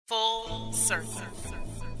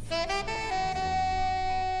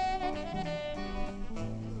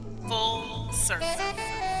Full circle.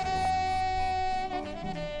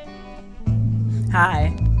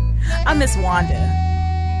 Hi, I'm Miss Wanda,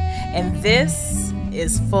 and this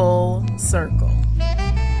is Full Circle.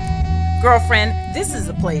 Girlfriend, this is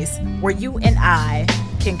a place where you and I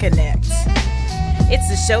can connect.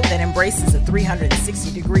 It's a show that embraces a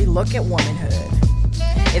 360-degree look at womanhood.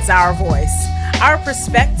 It's our voice, our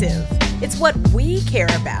perspective. It's what we care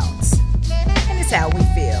about, and it's how we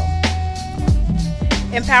feel.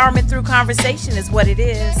 Empowerment through conversation is what it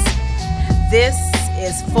is. This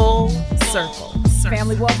is Full Circle.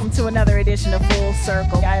 Family, welcome to another edition of Full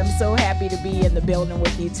Circle. I am so happy to be in the building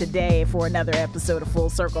with you today for another episode of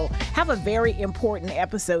Full Circle. Have a very important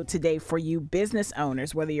episode today for you business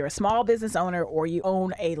owners. Whether you're a small business owner or you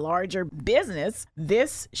own a larger business,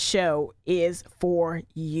 this show is for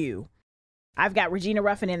you. I've got Regina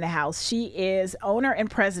Ruffin in the house. She is owner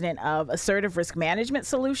and president of Assertive Risk Management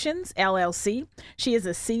Solutions, LLC. She is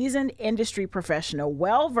a seasoned industry professional,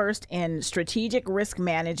 well-versed in strategic risk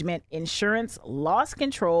management, insurance, loss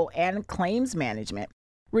control, and claims management.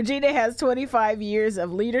 Regina has 25 years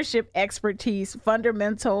of leadership expertise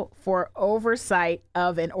fundamental for oversight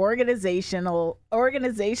of an organization's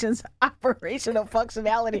operational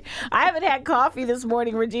functionality. I haven't had coffee this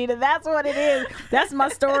morning, Regina. That's what it is. That's my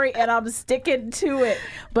story, and I'm sticking to it.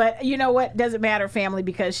 But you know what? Doesn't matter, family,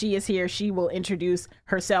 because she is here. She will introduce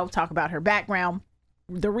herself, talk about her background.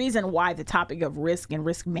 The reason why the topic of risk and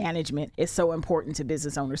risk management is so important to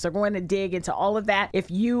business owners. So we're going to dig into all of that.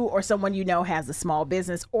 If you or someone you know has a small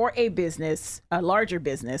business or a larger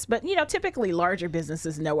business, but typically larger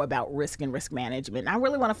businesses know about risk and risk management. I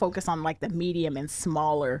really want to focus on like the medium and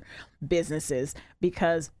smaller businesses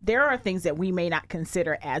because there are things that we may not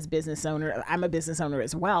consider as business owner. I'm a business owner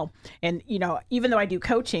as well. And, even though I do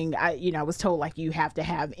coaching, I was told like you have to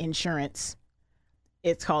have insurance.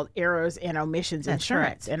 It's called errors and omissions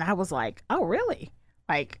insurance. And I was like, oh, really?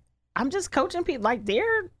 Like, I'm just coaching people like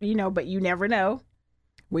but you never know.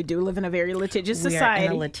 We do live in a very litigious society. We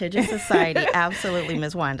are in a litigious society. Absolutely,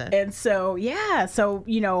 Ms. Wanda. And so,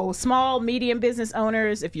 small, medium business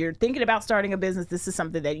owners, if you're thinking about starting a business, this is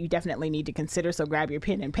something that you definitely need to consider. So grab your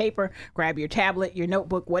pen and paper, grab your tablet, your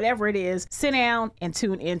notebook, whatever it is, sit down and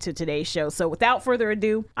tune into today's show. So without further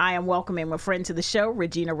ado, I am welcoming my friend to the show,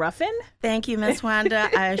 Regina Ruffin. Thank you, Ms. Wanda.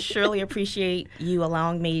 I surely appreciate you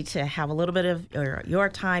allowing me to have a little bit of your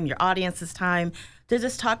time, your audience's time, to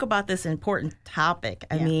just talk about this important topic.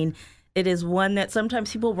 I mean, it is one that sometimes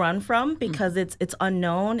people run from because it's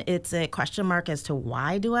unknown. It's a question mark as to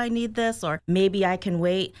why do I need this, or maybe I can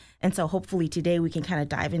wait. And so hopefully today we can kind of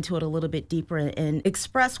dive into it a little bit deeper and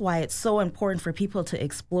express why it's so important for people to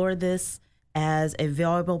explore this as a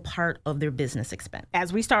valuable part of their business expense.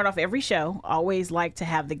 As we start off every show, always like to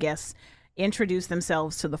have the guests introduce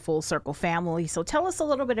themselves to the Full Circle family. So tell us a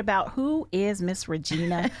little bit about who is Miss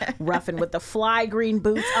Regina Ruffin with the fly green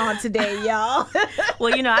boots on today, y'all.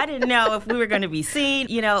 Well, I didn't know if we were going to be seen.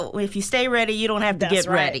 If you stay ready, you don't have to get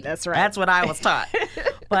ready. That's right. That's what I was taught.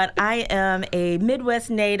 But I am a Midwest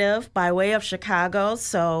native by way of Chicago,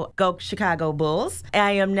 so go Chicago Bulls.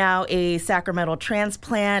 I am now a Sacramento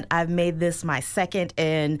transplant. I've made this my second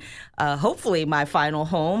and hopefully my final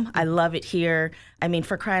home. I love it here. I mean,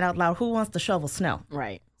 for crying out loud, who wants to shovel snow?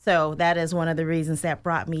 Right. So that is one of the reasons that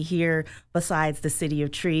brought me here, besides the City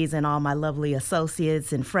of Trees and all my lovely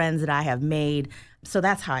associates and friends that I have made. So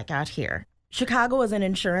that's how I got here. Chicago is an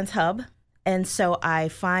insurance hub. And so I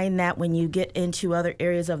find that when you get into other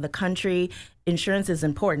areas of the country, insurance is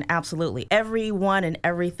important. Absolutely. Everyone and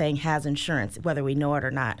everything has insurance, whether we know it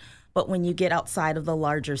or not. But when you get outside of the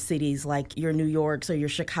larger cities like your New Yorks or your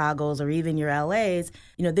Chicagos or even your LAs,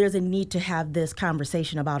 there's a need to have this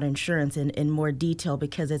conversation about insurance in more detail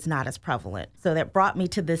because it's not as prevalent. So that brought me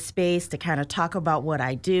to this space to kind of talk about what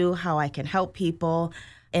I do, how I can help people,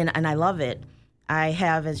 and I love it. I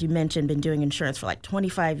have, as you mentioned, been doing insurance for like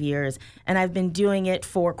 25 years, and I've been doing it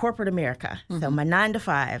for corporate America. So my 9 to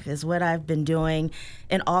 5 is what I've been doing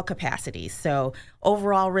in all capacities. So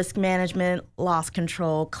overall risk management, loss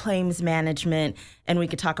control, claims management, and we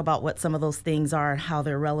could talk about what some of those things are and how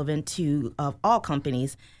they're relevant to all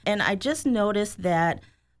companies. And I just noticed that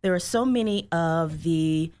there are so many of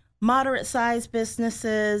the moderate-sized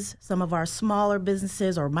businesses, some of our smaller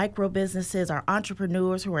businesses or micro businesses, our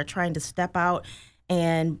entrepreneurs who are trying to step out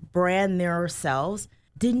and brand themselves,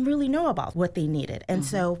 didn't really know about what they needed. And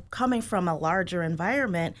so coming from a larger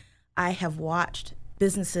environment, I have watched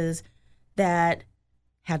businesses that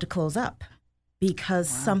had to close up because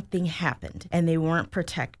something happened and they weren't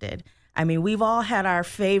protected. I mean, we've all had our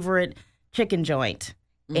favorite chicken joint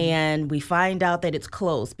and we find out that it's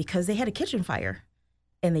closed because they had a kitchen fire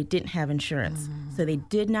and they didn't have insurance. So they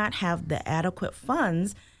did not have the adequate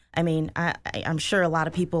funds. I mean, I'm sure a lot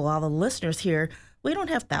of people, all the listeners here, we don't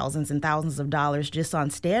have thousands and thousands of dollars just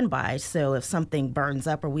on standby. So if something burns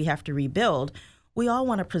up or we have to rebuild, we all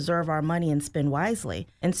want to preserve our money and spend wisely.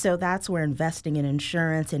 And so that's where investing in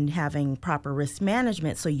insurance and having proper risk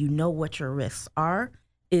management so you know what your risks are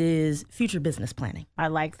is future business planning. I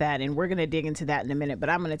like that. And we're going to dig into that in a minute, but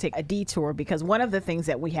I'm going to take a detour because one of the things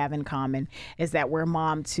that we have in common is that we're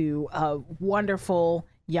mom to a wonderful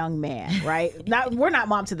young man, right? We're not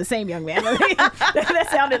mom to the same young man. That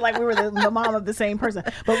sounded like we were the mom of the same person.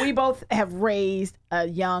 But we both have raised a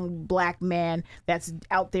young Black man that's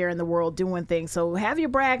out there in the world doing things. So have your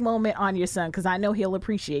brag moment on your son, because I know he'll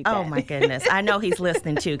appreciate that. Oh, my goodness. I know he's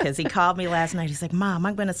listening, too, because he called me last night. He's like, Mom,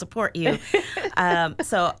 I'm going to support you.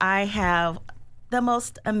 So I have the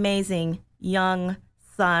most amazing young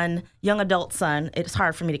adult son. It's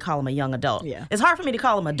hard for me to call him a young adult. Yeah. It's hard for me to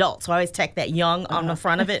call him adult, so I always tack that young on the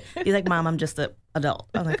front of it. He's like, Mom, I'm just an adult.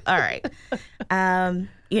 I'm like, all right.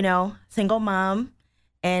 Single mom,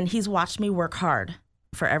 and he's watched me work hard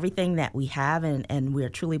for everything that we have, and we're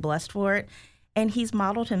truly blessed for it. And he's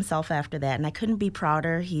modeled himself after that, and I couldn't be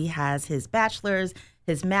prouder. He has his bachelor's,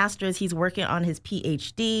 his master's. He's working on his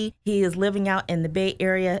PhD. He is living out in the Bay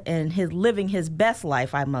Area and living his best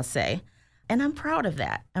life, I must say. And I'm proud of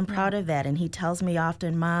that. I'm proud of that. And he tells me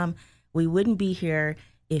often, Mom, we wouldn't be here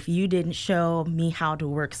if you didn't show me how to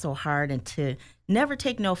work so hard and to never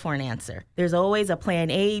take no for an answer. There's always a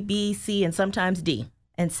plan A, B, C, and sometimes D.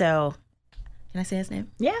 And so, can I say his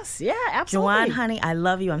name? Yes. Yeah, absolutely. Juwan, honey, I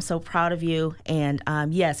love you. I'm so proud of you. And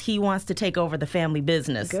yes, he wants to take over the family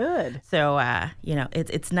business. Good. So,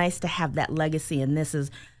 it's nice to have that legacy. And it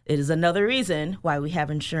is another reason why we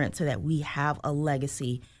have insurance, so that we have a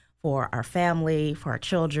legacy for our family, for our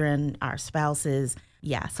children, our spouses.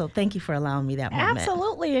 Yeah, so thank you for allowing me that moment.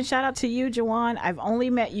 Absolutely, and shout out to you, Juwan. I've only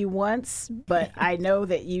met you once, but I know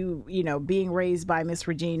that you being raised by Miss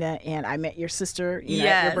Regina, and I met your sister at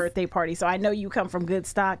your birthday party, so I know you come from good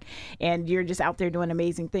stock, and you're just out there doing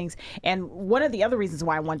amazing things. And one of the other reasons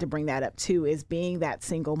why I wanted to bring that up, too, is being that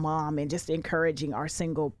single mom and just encouraging our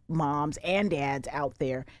single moms and dads out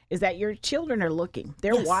there, is that your children are looking.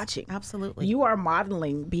 They're watching. Absolutely. You are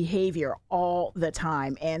modeling behavior all the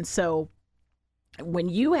time, and so when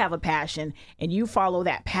you have a passion and you follow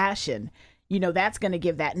that passion, that's going to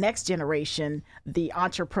give that next generation the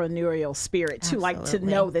entrepreneurial spirit too, like to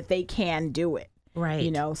know that they can do it.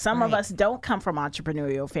 Right. Some of us don't come from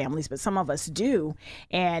entrepreneurial families, but some of us do.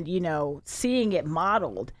 And, seeing it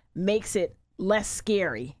modeled makes it less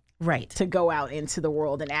scary. Right. To go out into the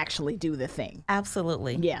world and actually do the thing.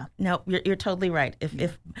 Absolutely. Yeah. No, you're totally right.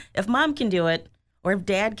 If mom can do it, or if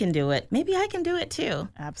dad can do it, maybe I can do it too.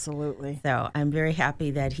 Absolutely. So I'm very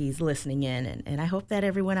happy that he's listening in, and I hope that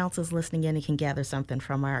everyone else is listening in and can gather something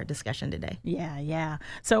from our discussion today. Yeah.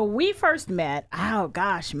 So we first met,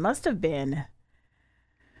 must have been...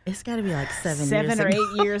 It's got to be like 7 or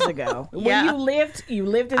 8 years ago. Yeah. When you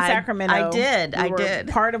lived in Sacramento. I did. You were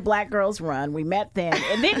part of Black Girls Run. We met then.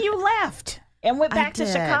 And then you left and went back to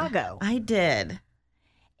Chicago. I did.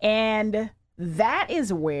 And that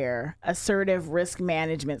is where Assertive Risk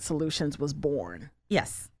Management Solutions was born.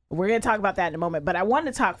 Yes. We're going to talk about that in a moment, but I want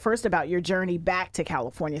to talk first about your journey back to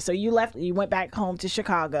California. So you went back home to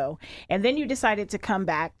Chicago, and then you decided to come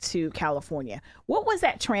back to California. What was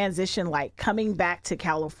that transition like, coming back to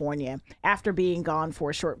California after being gone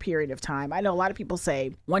for a short period of time? I know a lot of people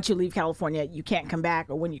say once you leave California, you can't come back,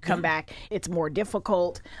 or when you come back, it's more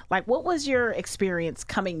difficult. Like, what was your experience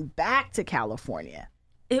coming back to California?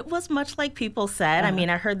 It was much like people said. I mean,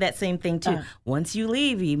 I heard that same thing too. Once you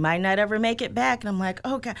leave, you might not ever make it back. And I'm like,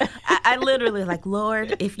 oh God. I literally like,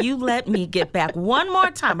 Lord, if you let me get back one more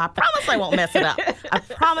time, I promise I won't mess it up. I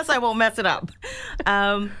promise I won't mess it up.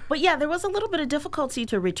 But yeah, there was a little bit of difficulty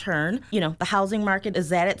to return. The housing market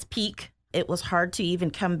is at its peak. It was hard to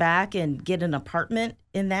even come back and get an apartment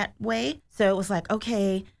in that way. So it was like,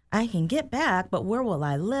 okay, I can get back, but where will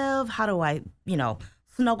I live? How do I,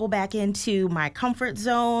 snuggle back into my comfort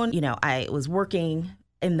zone? I was working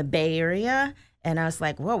in the Bay Area, and I was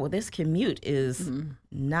like, whoa, well, this commute is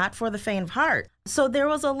not for the faint of heart. So there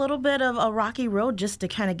was a little bit of a rocky road just to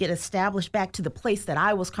kind of get established back to the place that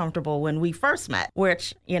I was comfortable when we first met,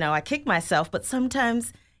 which, I kick myself, but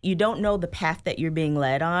sometimes you don't know the path that you're being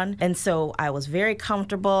led on. And so I was very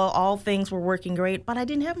comfortable. All things were working great, but I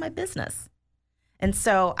didn't have my business. And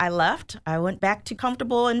so I left. I went back to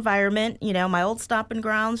comfortable environment, my old stomping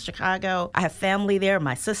grounds, Chicago. I have family there,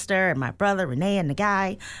 my sister and my brother, Renee, and the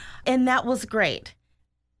guy. And that was great.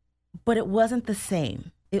 But it wasn't the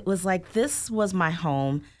same. It was like, this was my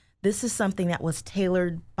home. This is something that was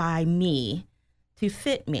tailored by me to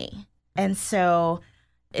fit me. And so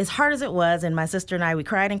as hard as it was, and my sister and I, we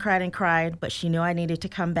cried and cried and cried, but she knew I needed to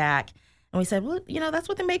come back. And we said, well, that's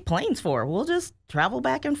what they make planes for. We'll just travel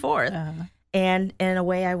back and forth. And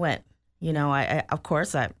away I went. I of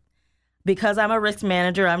course, because I'm a risk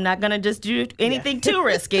manager, I'm not going to just do anything too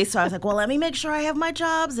risky. So I was like, well, let me make sure I have my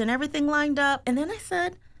jobs and everything lined up. And then I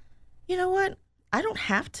said, you know what? I don't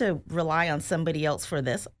have to rely on somebody else for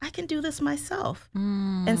this. I can do this myself.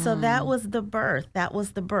 And so that was the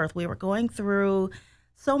birth. We were going through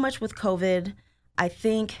so much with COVID. I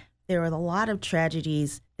think there were a lot of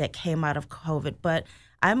tragedies that came out of COVID, but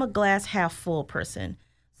I'm a glass half full person.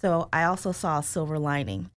 So I also saw a silver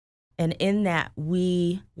lining. And in that,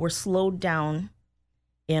 we were slowed down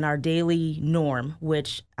in our daily norm,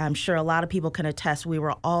 which I'm sure a lot of people can attest. We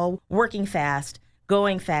were all working fast,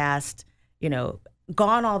 going fast,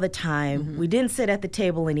 gone all the time. We didn't sit at the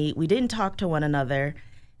table and eat. We didn't talk to one another.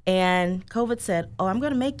 And COVID said, I'm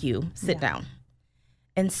going to make you sit down.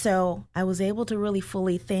 And so I was able to really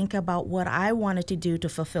fully think about what I wanted to do to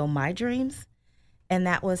fulfill my dreams. And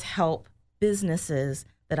that was help businesses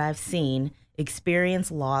that I've seen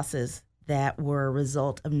experience losses that were a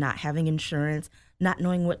result of not having insurance, not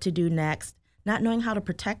knowing what to do next, not knowing how to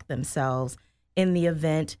protect themselves in the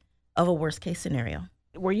event of a worst case scenario.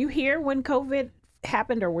 Were you here when COVID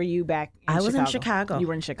happened, or were you back in Chicago? I was in Chicago. You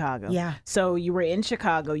were in Chicago. Yeah. So you were in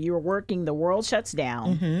Chicago, you were working, the world shuts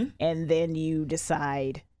down, and then you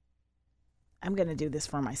decide, I'm going to do this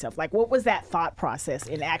for myself. Like, what was that thought process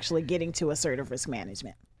in actually getting to assertive risk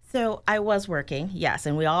management? So I was working, yes,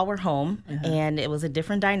 and we all were home, and it was a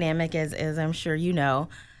different dynamic, as I'm sure you know,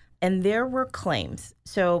 and there were claims.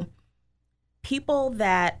 So people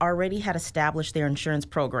that already had established their insurance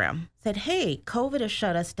program said, hey, COVID has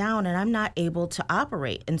shut us down and I'm not able to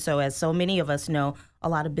operate. And so as so many of us know, a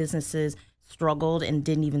lot of businesses struggled and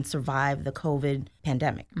didn't even survive the COVID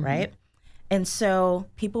pandemic, right? And so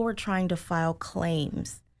people were trying to file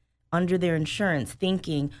claims under their insurance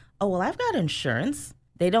thinking, oh, well, I've got insurance.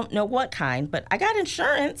 They don't know what kind, but I got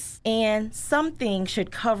insurance and something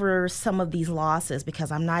should cover some of these losses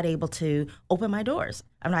because I'm not able to open my doors.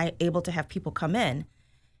 I'm not able to have people come in.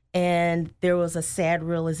 And there was a sad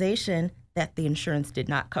realization that the insurance did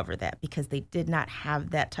not cover that because they did not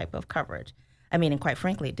have that type of coverage. I mean, and quite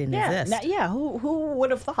frankly, it didn't exist. Who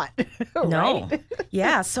would have thought? No.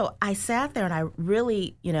 Yeah. So I sat there and I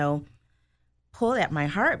really, pulled at my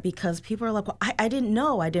heart because people are like, well, I didn't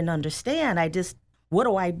know. I didn't understand. What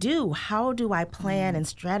do I do? How do I plan and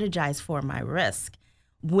strategize for my risk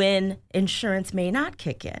when insurance may not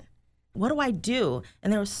kick in? What do I do?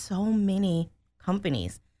 And there were so many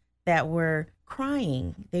companies that were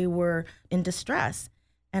crying. They were in distress.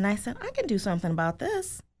 And I said, I can do something about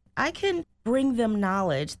this. I can bring them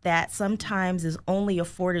knowledge that sometimes is only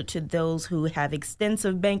afforded to those who have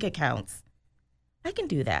extensive bank accounts. I can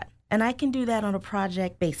do that. And I can do that on a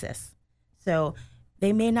project basis. So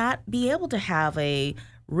they may not be able to have a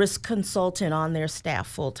risk consultant on their staff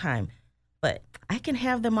full time, but I can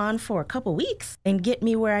have them on for a couple weeks and get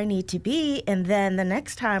me where I need to be. And then the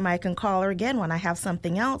next time I can call her again when I have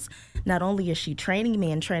something else. Not only is she training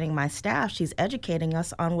me and training my staff, she's educating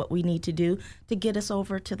us on what we need to do to get us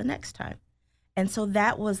over to the next time. And so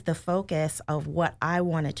that was the focus of what I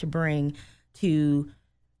wanted to bring to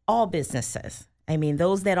all businesses. I mean,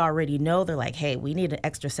 those that already know, they're like, hey, we need an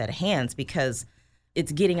extra set of hands because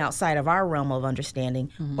it's getting outside of our realm of understanding,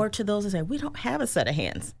 or to those that say, we don't have a set of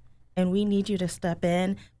hands and we need you to step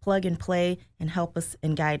in, plug and play, and help us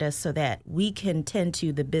and guide us so that we can tend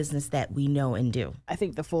to the business that we know and do. I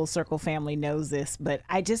think the Full Circle family knows this, but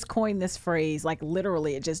I just coined this phrase, like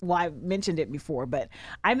literally, I've mentioned it before, but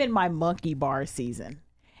I'm in my monkey bar season.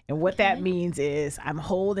 And what that means is I'm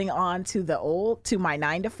holding on to my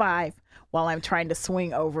 9-to-5 while I'm trying to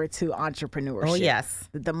swing over to entrepreneurship. Oh, yes.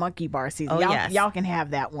 The monkey bar season. Oh, yes. Y'all can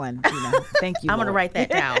have that one. Thank you, I'm going to Lord. write that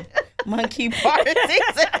down. Monkey bar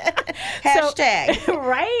season. Hashtag. So,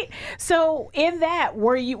 right? So in that,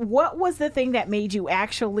 what was the thing that made you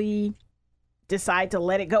actually decide to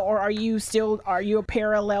let it go? Or are you a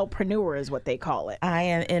parallelpreneur is what they call it? I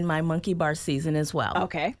am in my monkey bar season as well.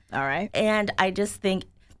 Okay. All right. And I just think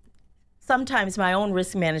sometimes my own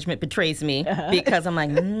risk management betrays me because I'm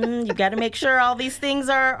like, you got to make sure all these things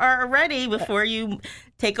are ready before you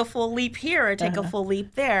take a full leap here or take a full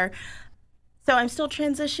leap there. So I'm still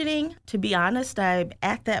transitioning. To be honest, I'm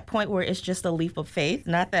at that point where it's just a leap of faith.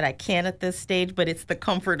 Not that I can at this stage, but it's the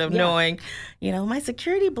comfort of knowing, my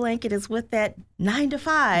security blanket is with that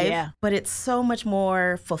 9-to-5, but it's so much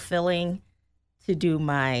more fulfilling to do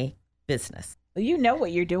my business. You know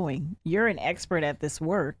what you're doing. You're an expert at this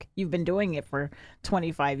work. You've been doing it for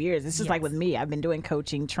 25 years. It's just like with me. I've been doing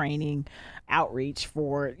coaching, training, outreach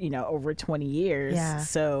for, over 20 years. Yeah.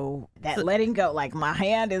 So that letting go, like my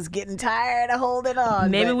hand is getting tired of holding on.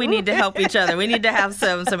 Maybe we need to help each other. We need to have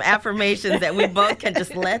some affirmations that we both can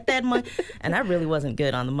just let that monkey. And I really wasn't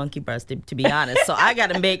good on the monkey bars, to be honest. So I got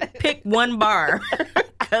to pick one bar.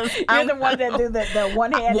 You're the one that do the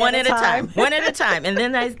one hand one at a time. One at a time. And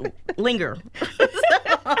then I linger.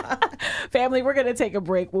 Family, we're going to take a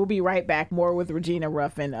break. We'll be right back. More with Regina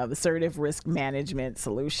Ruffin of Assertive Risk Management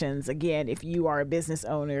Solutions. Again, if you are a business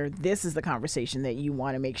owner, this is the conversation that you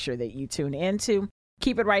want to make sure that you tune into.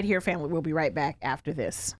 Keep it right here, family. We'll be right back after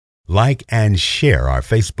this. Like and share our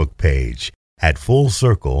Facebook page at Full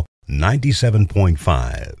Circle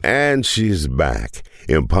 97.5. And she's back,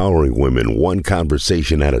 empowering women one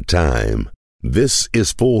conversation at a time. This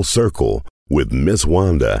is Full Circle with Miss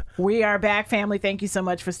Wanda. We are back, family. Thank you so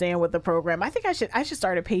much for staying with the program. I think I should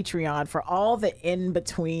start a Patreon for all the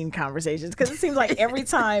in-between conversations, because it seems like every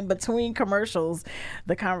time between commercials,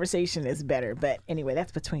 the conversation is better. But anyway,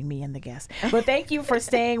 that's between me and the guest. But thank you for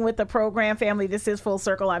staying with the program, family. This is Full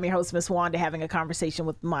Circle. I'm your host, Miss Wanda, having a conversation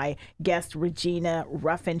with my guest, Regina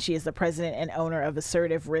Ruffin. She is the president and owner of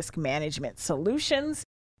Assertive Risk Management Solutions,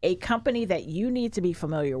 a company that you need to be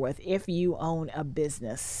familiar with if you own a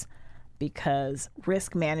business. Because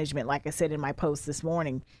risk management, like I said in my post this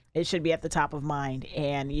morning, it should be at the top of mind.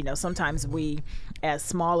 And, sometimes we as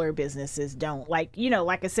smaller businesses don't. Like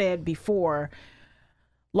I said before,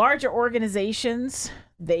 larger organizations,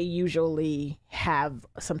 they usually have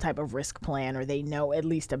some type of risk plan, or they know at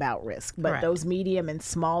least about risk. But Correct. Those medium and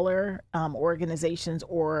smaller organizations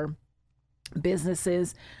or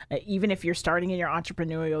businesses, even if you're starting in your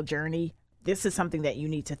entrepreneurial journey, this is something that you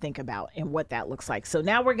need to think about and what that looks like. So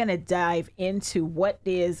now we're going to dive into what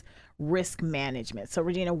is risk management. So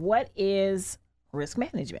Regina, what is risk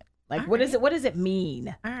management? Like, what is it? What does it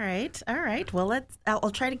mean? All right. Well, I'll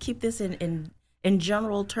try to keep this in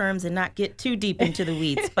general terms and not get too deep into the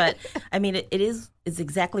weeds. But I mean, it's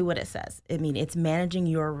exactly what it says. I mean, it's managing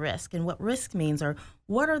your risk. And what risk means are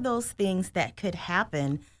what are those things that could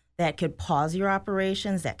happen that could pause your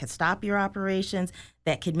operations, that could stop your operations,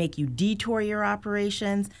 that could make you detour your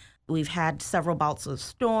operations. We've had several bouts of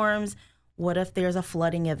storms. What if there's a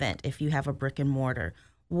flooding event if you have a brick and mortar?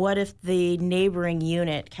 What if the neighboring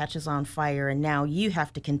unit catches on fire and now you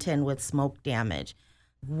have to contend with smoke damage?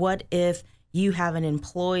 What if you have an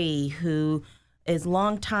employee who is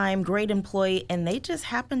long time, great employee, and they just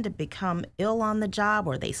happen to become ill on the job,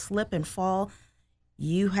 or they slip and fall?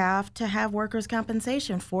 You have to have workers'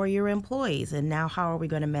 compensation for your employees. And now how are we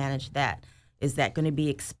going to manage that? Is that going to be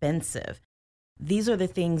expensive? These are the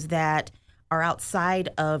things that are outside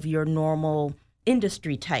of your normal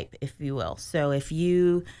industry type, if you will. So if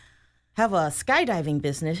you have a skydiving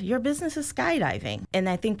business, your business is skydiving. And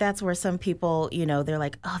I think that's where some people, they're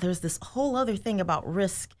like, oh, there's this whole other thing about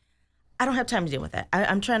risk. I don't have time to deal with that.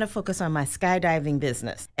 I'm trying to focus on my skydiving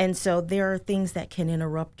business. And so there are things that can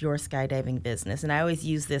interrupt your skydiving business. And I always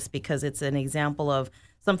use this because it's an example of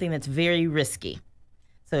something that's very risky.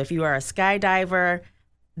 So if you are a skydiver,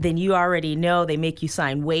 then you already know they make you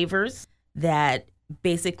sign waivers that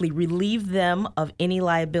basically relieve them of any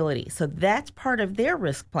liability. So that's part of their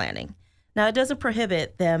risk planning. Now, it doesn't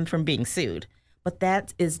prohibit them from being sued, but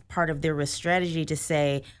that is part of their risk strategy to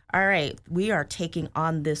say, all right, we are taking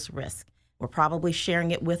on this risk. We're probably sharing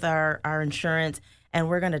it with our insurance, and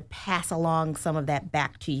we're going to pass along some of that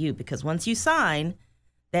back to you, because once you sign,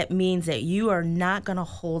 that means that you are not going to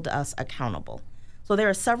hold us accountable. So there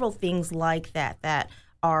are several things like that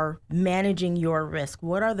are managing your risk.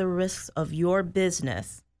 What are the risks of your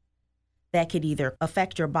business that could either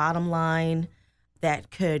affect your bottom line, that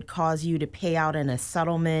could cause you to pay out in a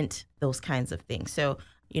settlement, those kinds of things. So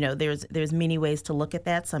there's many ways to look at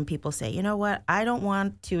that. Some people say, you know what, I don't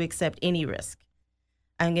want to accept any risk.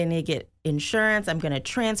 I'm going to get insurance. I'm going to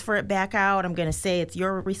transfer it back out. I'm going to say it's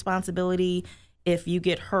your responsibility if you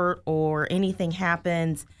get hurt or anything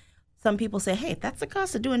happens. Some people say, hey, that's the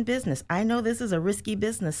cost of doing business. I know this is a risky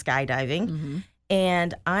business, skydiving,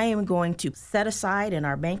 and I am going to set aside in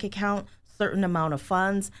our bank account certain amount of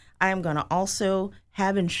funds. I am going to also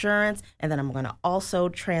have insurance, and then I'm going to also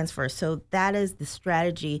transfer. So that is the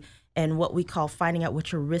strategy and what we call finding out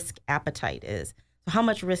what your risk appetite is. So how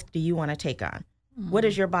much risk do you want to take on? What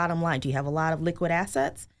is your bottom line? Do you have a lot of liquid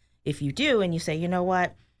assets? If you do, and you say, you know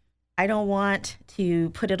what, I don't want to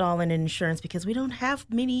put it all in insurance because we don't have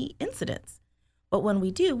many incidents. But when we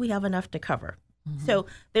do, we have enough to cover. So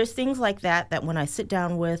there's things like that when I sit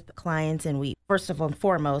down with clients and we, first of all and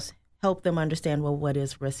foremost, help them understand, well, what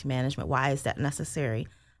is risk management? Why is that necessary?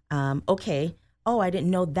 Okay. Oh, I didn't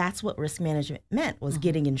know that's what risk management meant, was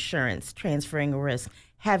getting insurance, transferring risk,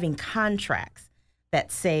 having contracts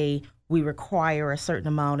that say we require a certain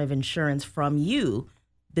amount of insurance from you,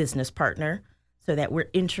 business partner, so that we're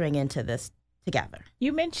entering into this together.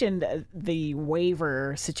 You mentioned the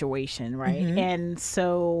waiver situation, right? And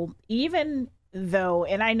so even though,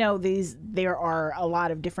 and I know there are a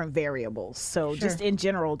lot of different variables. So just in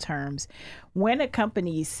general terms, when a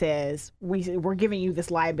company says we're giving you this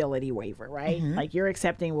liability waiver, right? Like you're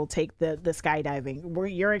accepting, we'll take the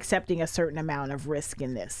skydiving, you're accepting a certain amount of risk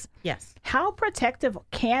in this. Yes. How protective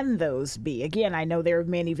can those be? Again, I know there are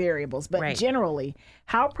many variables, but generally,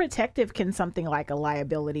 how protective can something like a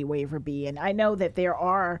liability waiver be? And I know that there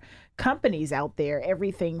are companies out there,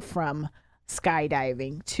 everything from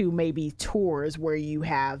skydiving to maybe tours where you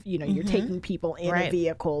have, you're taking people in a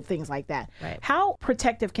vehicle, things like that. How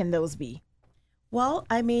protective can those be? Well,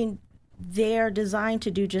 I mean, they're designed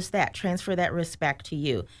to do just that, transfer that risk back to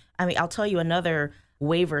you. I mean, I'll tell you another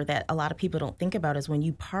waiver that a lot of people don't think about is when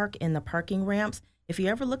you park in the parking ramps, if you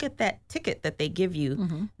ever look at that ticket that they give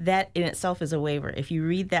you, that in itself is a waiver. If you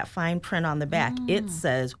read that fine print on the back, it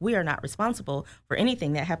says we are not responsible for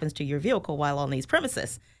anything that happens to your vehicle while on these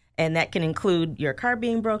premises. And that can include your car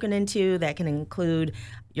being broken into, that can include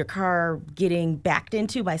your car getting backed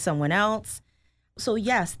into by someone else. So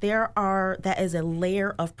yes, that is a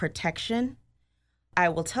layer of protection. I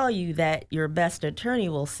will tell you that your best attorney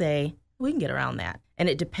will say, we can get around that. And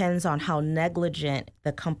it depends on how negligent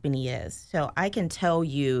the company is. So I can tell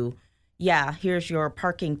you, yeah, here's your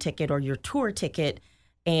parking ticket or your tour ticket,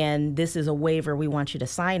 and this is a waiver, we want you to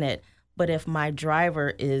sign it. But if my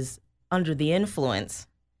driver is under the influence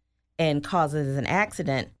and causes an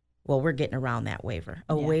accident, well, we're getting around that waiver.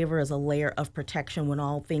 A waiver is a layer of protection when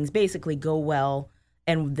all things basically go well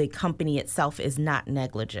and the company itself is not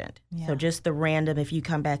negligent. So just the random, if you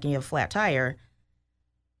come back and you have a flat tire,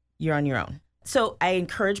 you're on your own. So I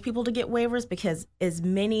encourage people to get waivers because as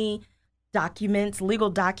many documents, legal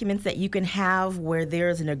documents that you can have where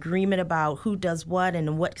there's an agreement about who does what and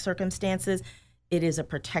in what circumstances, it is a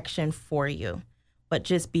protection for you. But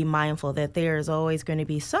just be mindful that there is always going to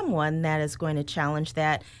be someone that is going to challenge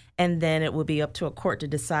that. And then it will be up to a court to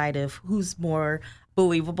decide if who's more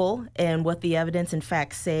believable and what the evidence and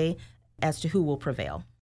facts say as to who will prevail.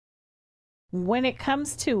 When it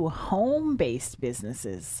comes to home-based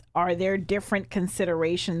businesses, are there different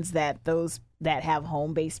considerations that those that have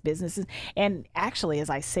home-based businesses? And actually, as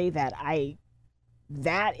I say that,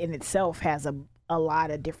 that in itself has a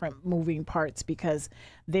lot of different moving parts, because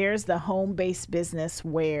there's the home-based business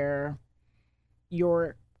where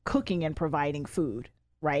you're cooking and providing food,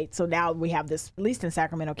 right? So now we have this, at least in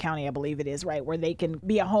Sacramento County, I believe it is, right, where they can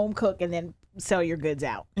be a home cook and then sell your goods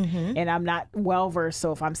out. And I'm not well-versed,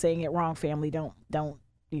 so if I'm saying it wrong, family, don't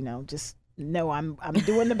just know I'm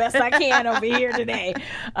doing the best I can over here today.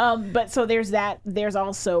 But so there's that. There's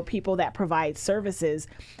also people that provide services,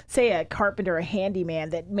 say a carpenter, a handyman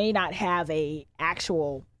that may not have a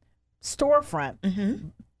actual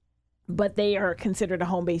storefront, but they are considered a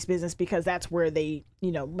home-based business because that's where they,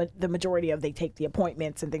 the majority of they take the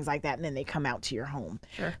appointments and things like that, and then they come out to your home.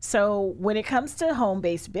 So when it comes to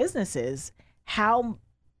home-based businesses, how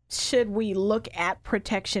should we look at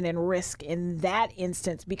protection and risk in that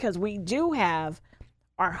instance? Because we do have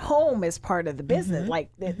our home as part of the business. Like,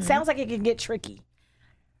 it sounds like it can get tricky.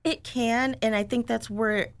 It can, and I think that's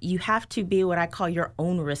where you have to be what I call your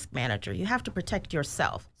own risk manager. You have to protect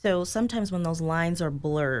yourself. So sometimes when those lines are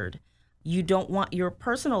blurred, you don't want your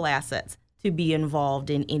personal assets to be involved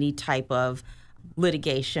in any type of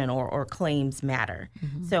litigation or claims matter.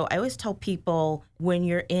 So I always tell people, when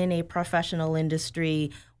you're in a professional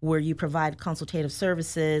industry where you provide consultative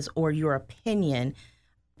services or your opinion,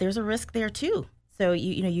 there's a risk there too. So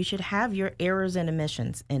you should have your errors and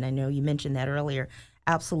omissions. And I know you mentioned that earlier.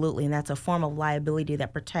 Absolutely. And that's a form of liability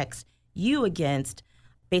that protects you against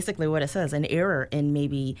basically what it says, an error in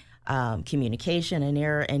maybe communication, an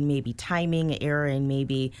error in maybe timing, an error in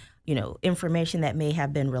maybe, information that may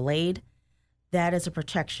have been relayed. That is a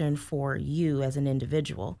protection for you as an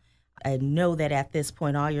individual. I know that at this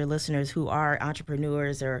point, all your listeners who are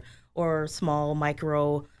entrepreneurs or small,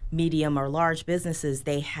 micro, medium, or large businesses,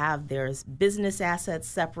 they have their business assets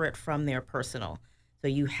separate from their personal. So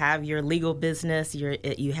you have your legal business,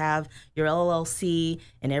 you have your LLC,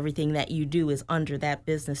 and everything that you do is under that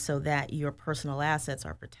business so that your personal assets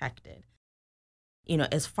are protected.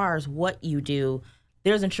 As far as what you do,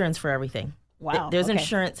 there's insurance for everything. Wow. There's okay.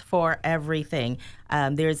 insurance for everything.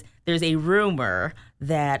 There's a rumor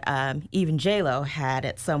that even J-Lo had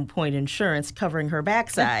at some point insurance covering her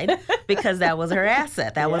backside because that was her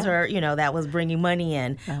asset. That was her, that was bringing money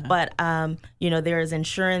in. But, there's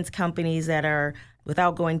insurance companies that are,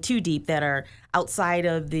 without going too deep, that are outside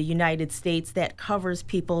of the United States that covers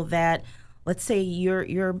people that, let's say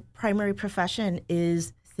your primary profession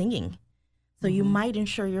is singing. So you might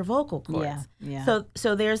insure your vocal cords. Yeah.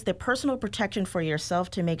 So there's the personal protection for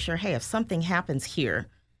yourself to make sure, hey, if something happens here,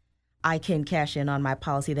 I can cash in on my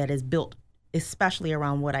policy that is built especially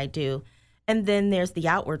around what I do. And then there's the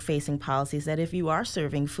outward-facing policies that if you are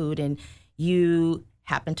serving food and you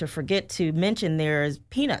happen to forget to mention there's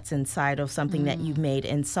peanuts inside of something that you've made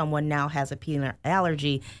and someone now has a peanut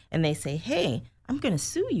allergy and they say, hey, I'm going to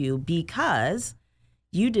sue you because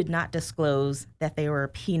you did not disclose that they were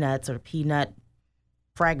peanuts or peanut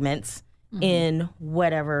fragments in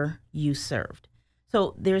whatever you served.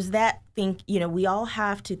 So there's that thing, we all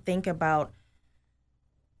have to think about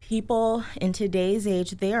people in today's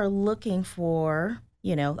age. They are looking for,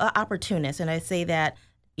 opportunists. And I say that,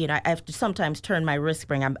 I have to sometimes turn my wrist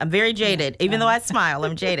spring. I'm very jaded. Even though I smile,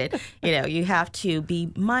 I'm jaded. You have to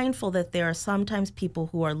be mindful that there are sometimes people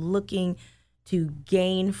who are looking to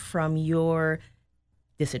gain from your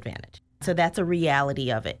disadvantage. So that's a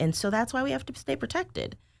reality of it. And so that's why we have to stay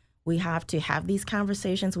protected. We have to have these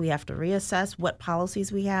conversations. We have to reassess what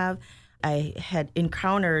policies we have. I had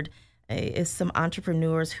encountered some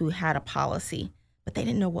entrepreneurs who had a policy, but they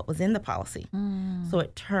didn't know what was in the policy. So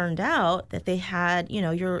it turned out that they had,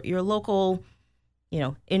 your local,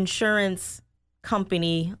 insurance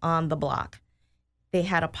company on the block. They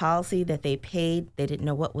had a policy that they paid. They didn't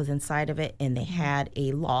know what was inside of it, and they had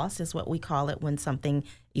a loss, is what we call it, when something,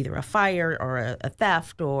 either a fire or a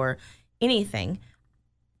theft or anything,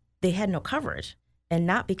 they had no coverage. And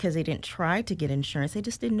not because they didn't try to get insurance, they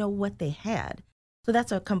just didn't know what they had. So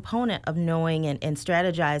that's a component of knowing and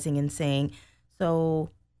strategizing and saying, so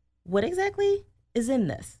what exactly is in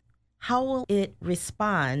this? How will it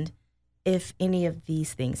respond if any of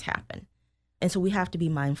these things happen? And so we have to be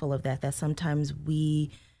mindful of that sometimes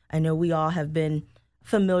I know we all have been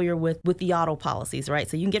familiar with the auto policies, right?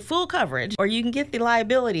 So you can get full coverage or you can get the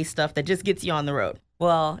liability stuff that just gets you on the road.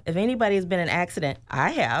 Well, if anybody has been in an accident,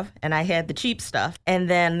 I have, and I had the cheap stuff. And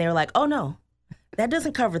then they're like, oh no, that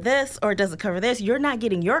doesn't cover this or it doesn't cover this. You're not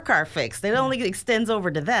getting your car fixed. It only extends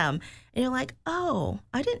over to them. And you're like, oh,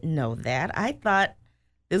 I didn't know that. I thought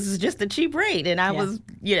this was just a cheap rate. And I was,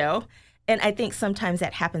 And I think sometimes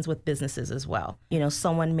that happens with businesses as well.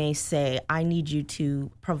 Someone may say, I need you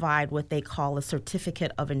to provide what they call a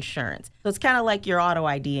certificate of insurance. So it's kind of like your auto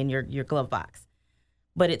ID in your glove box,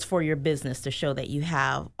 but it's for your business to show that you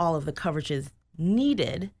have all of the coverages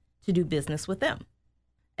needed to do business with them.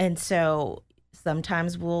 And so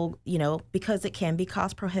sometimes we'll, because it can be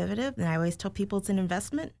cost prohibitive, and I always tell people it's an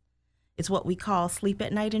investment. It's what we call sleep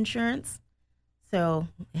at night insurance. So,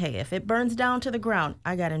 hey, if it burns down to the ground,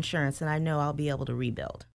 I got insurance and I know I'll be able to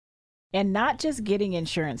rebuild. And not just getting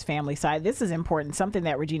insurance, family side. This is important. Something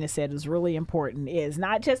that Regina said was really important is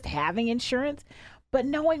not just having insurance, but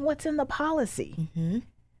knowing what's in the policy.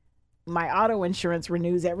 My auto insurance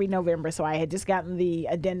renews every November, so I had just gotten the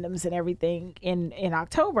addendums and everything in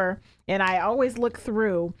October, and I always look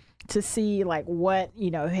through to see like what,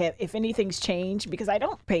 if anything's changed, because I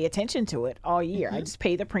don't pay attention to it all year. I just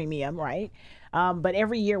pay the premium, right? But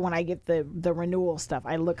every year when I get the renewal stuff,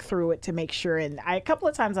 I look through it to make sure. And a couple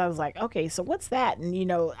of times I was like, okay, so what's that?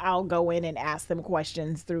 And, I'll go in and ask them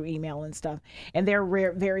questions through email and stuff. And they're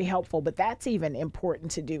very helpful. But that's even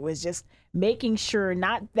important to do, is just making sure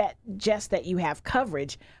not that just that you have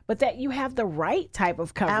coverage, but that you have the right type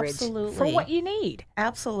of coverage for what you need.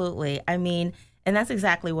 Absolutely. I mean, and that's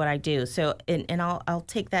exactly what I do. So, and I'll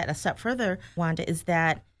take that a step further, Wanda, is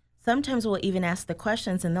that sometimes we'll even ask the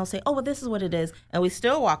questions and they'll say, oh, well, this is what it is. And we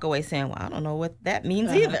still walk away saying, well, I don't know what that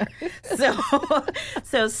means either.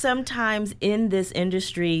 So sometimes in this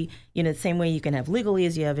industry, the same way you can have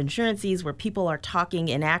legalese, you have insurances where people are talking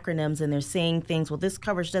in acronyms and they're saying things, well, this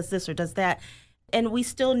coverage does this or does that. And we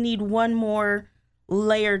still need one more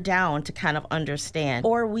layer down to kind of understand.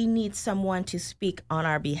 Or we need someone to speak on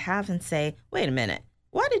our behalf and say, wait a minute,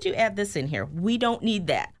 why did you add this in here? We don't need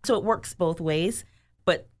that. So it works both ways.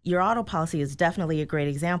 But your auto policy is definitely a great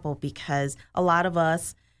example, because a lot of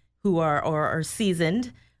us who are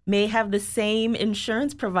seasoned may have the same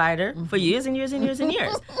insurance provider for years and years and years and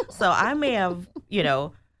years. So I may have,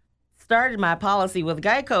 started my policy with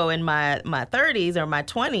Geico in my 30s or my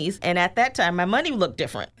 20s. And at that time, my money looked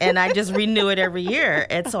different. And I just renew it every year.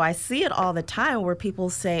 And so I see it all the time where people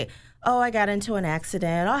say, oh, I got into an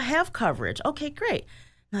accident. I'll have coverage. Okay, great.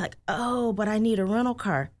 And I'm like, oh, but I need a rental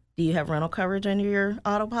car. Do you have rental coverage under your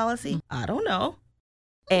auto policy? I don't know.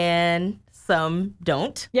 And some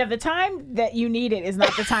don't. Yeah, the time that you need it is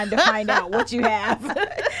not the time to find out what you have.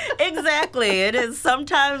 Exactly. It is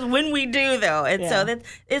sometimes when we do, though. And so that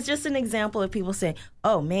it's just an example of people saying,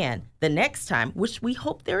 oh, man, the next time, which we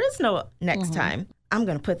hope there is no next time, I'm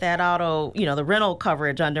going to put that the rental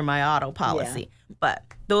coverage under my auto policy. Yeah. But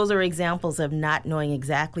those are examples of not knowing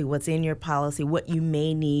exactly what's in your policy, what you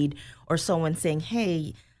may need, or someone saying,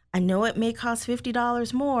 hey, I know it may cost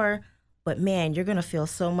 $50 more, but man, you're going to feel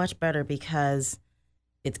so much better because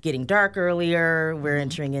it's getting dark earlier. We're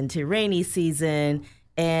entering into rainy season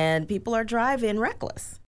and people are driving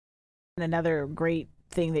reckless. And another great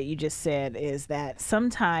thing that you just said is that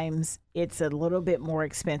sometimes it's a little bit more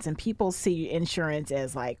expensive. People see insurance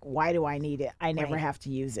as like, why do I need it? I never have to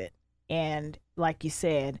use it. And like you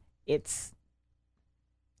said, it's,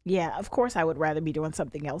 yeah, of course I would rather be doing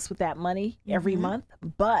something else with that money every month,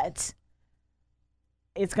 but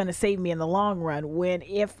it's going to save me in the long run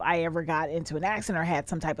if I ever got into an accident or had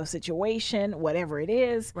some type of situation, whatever it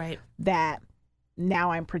is, that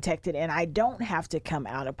now I'm protected and I don't have to come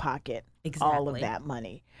out of pocket all of that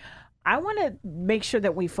money. I want to make sure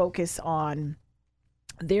that we focus on,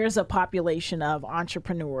 there's a population of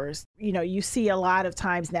entrepreneurs. You know, you see a lot of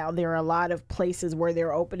times now, there are a lot of places where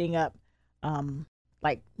they're opening up,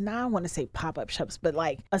 I want to say pop-up shops, but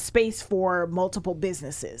like a space for multiple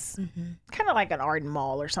businesses, kind of like an Arden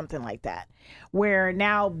Mall or something like that, where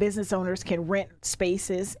now business owners can rent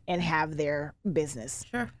spaces and have their business.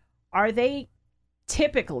 Sure. Are they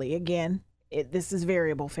typically, again, this is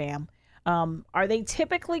variable, fam, are they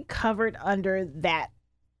typically covered under that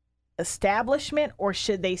establishment, or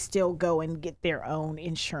should they still go and get their own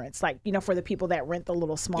insurance? Like, for the people that rent the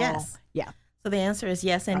little small. Yes. Yeah. So the answer is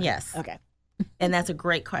yes and yes. Okay. And that's a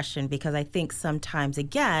great question, because I think sometimes,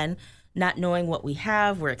 again, not knowing what we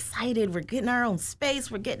have, we're excited, we're getting our own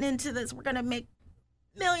space, we're getting into this, we're going to make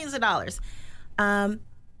millions of dollars.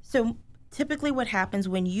 So typically what happens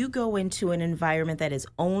when you go into an environment that is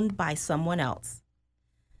owned by someone else,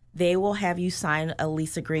 they will have you sign a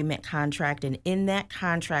lease agreement contract, and in that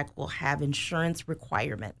contract will have insurance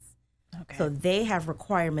requirements. Okay. So they have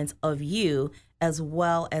requirements of you as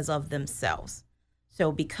well as of themselves.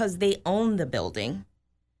 So because they own the building,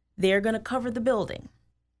 they're going to cover the building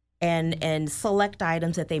and select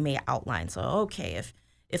items that they may outline. So, okay,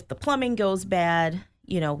 if the plumbing goes bad,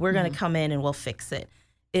 we're going to come in and we'll fix it.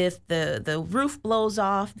 If the roof blows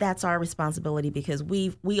off, that's our responsibility because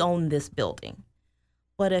we own this building.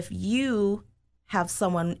 But if you have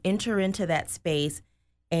someone enter into that space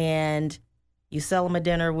and you sell them a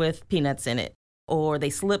dinner with peanuts in it, or they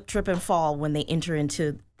slip, trip, and fall when they enter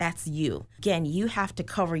into, that's you. Again, you have to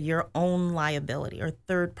cover your own liability or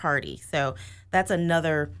third party. So that's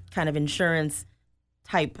another kind of insurance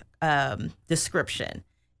type description.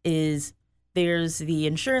 Is there's the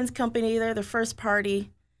insurance company, they're the first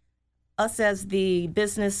party. Us as the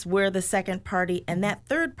business, we're the second party. And that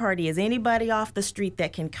third party is anybody off the street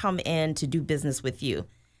that can come in to do business with you.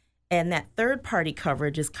 And that third party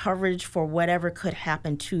coverage is coverage for whatever could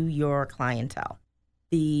happen to your clientele.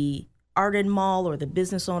 The Arden Mall or the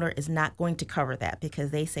business owner is not going to cover that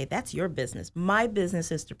because they say, that's your business. My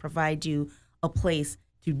business is to provide you a place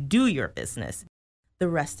to do your business. The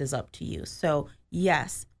rest is up to you. So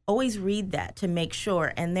yes, always read that to make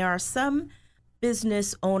sure. And there are some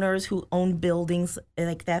business owners who own buildings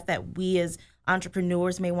like that we as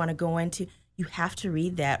entrepreneurs may want to go into. You have to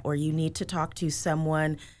read that, or you need to talk to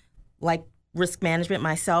someone like risk management,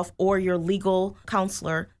 myself, or your legal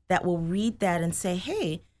counselor that will read that and say,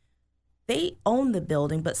 hey, they own the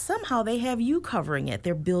building, but somehow they have you covering it.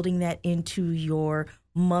 They're building that into your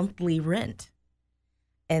monthly rent.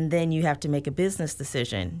 And then you have to make a business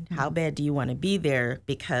decision. How bad do you want to be there?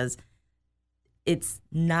 Because it's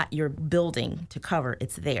not your building to cover,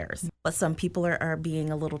 it's theirs. But some people are being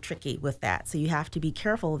a little tricky with that. So you have to be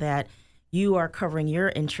careful that you are covering your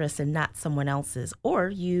interests and not someone else's. Or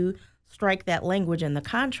you strike that language in the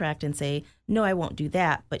contract and say, no, I won't do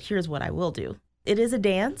that, but here's what I will do. It is a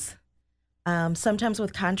dance. Sometimes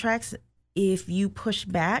with contracts, if you push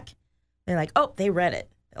back, they're like, oh, they read it.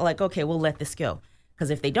 Like, okay, we'll let this go. Because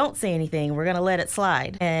if they don't say anything, we're going to let it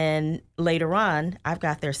slide. And later on, I've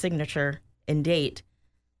got their signature and date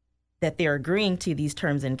that they're agreeing to these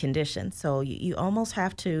terms and conditions. So you almost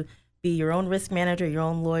have to be your own risk manager, your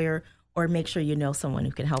own lawyer, or make sure you know someone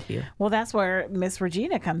who can help you. Well, that's where Miss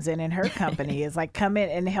Regina comes in and her company is like, come in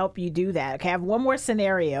and help you do that. Okay, I have one more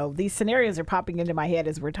scenario. These scenarios are popping into my head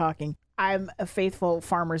as we're talking. I'm a faithful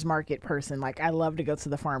farmer's market person. Like, I love to go to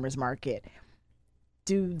the farmer's market.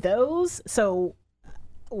 So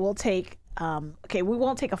we'll take, we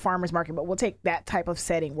won't take a farmer's market, but we'll take that type of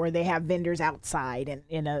setting where they have vendors outside and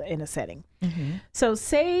in a setting. Mm-hmm. So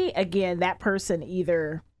say, again, that person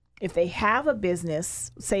either, if they have a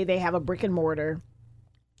business, say they have a brick and mortar,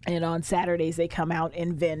 and on Saturdays they come out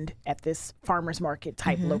and vend at this farmer's market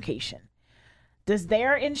type location. Does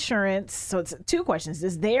their insurance, so it's two questions,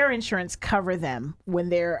 does their insurance cover them when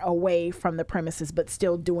they're away from the premises but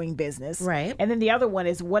still doing business? Right. And then the other one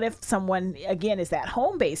is, what if someone, again, is that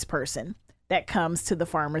home-based person that comes to the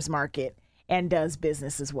farmer's market and does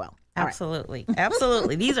business as well? Absolutely. Right.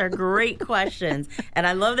 Absolutely. These are great questions. And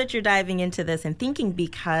I love that you're diving into this and thinking,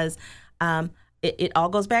 because it all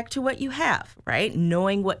goes back to what you have, right?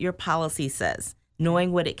 Knowing what your policy says,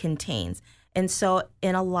 knowing what it contains. And so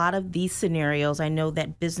in a lot of these scenarios, I know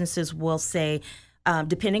that businesses will say,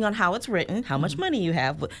 depending on how it's written, how much money you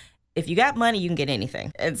have, if you got money, you can get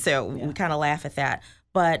anything. And so we kind of laugh at that.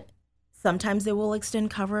 But sometimes they will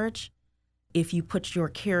extend coverage if you put your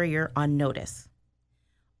carrier on notice.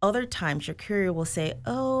 Other times your carrier will say,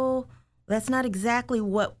 oh, that's not exactly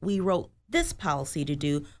what we wrote this policy to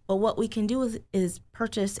do, but what we can do is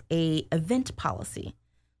purchase a event policy.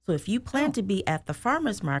 So if you plan to be at the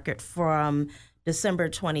farmer's market from December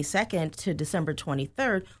 22nd to December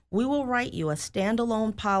 23rd, we will write you a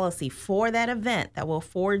standalone policy for that event that will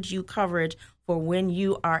afford you coverage for when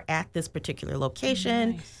you are at this particular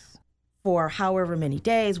location. Nice. For however many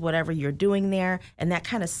days, whatever you're doing there, and that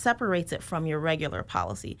kind of separates it from your regular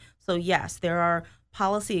policy. So yes, there are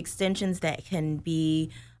policy extensions that can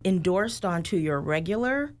be endorsed onto your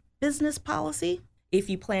regular business policy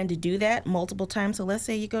if you plan to do that multiple times. So let's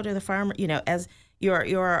say you go to the farmer, as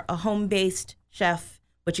you're a home-based chef,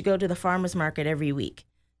 but you go to the farmer's market every week.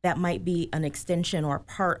 That might be an extension or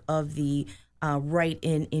part of the right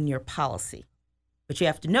in your policy. But you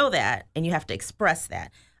have to know that, and you have to express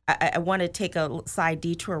that. I want to take a side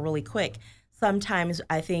detour really quick. Sometimes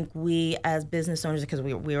I think we as business owners, because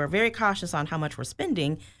we are very cautious on how much we're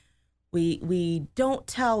spending, we don't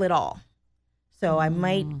tell it all. So I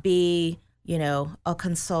might be, a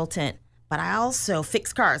consultant, but I also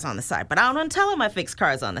fix cars on the side. But I don't tell them I fix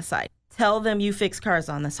cars on the side. Tell them you fix cars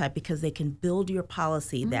on the side, because they can build your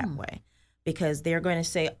policy that way. Because they're going to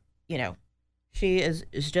say, she is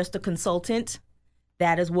just a consultant.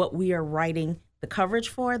 That is what we are writing the coverage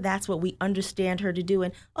for. That's what we understand her to do.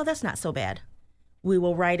 And, oh, that's not so bad. We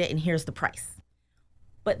will write it, and here's the price.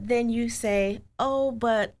 But then you say, oh,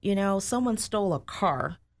 but, someone stole a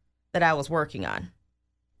car that I was working on.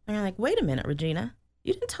 And you're like, wait a minute, Regina.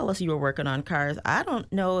 You didn't tell us you were working on cars. I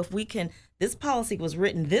don't know if we can. This policy was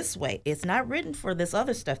written this way. It's not written for this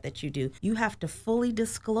other stuff that you do. You have to fully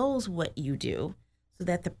disclose what you do so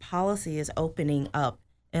that the policy is opening up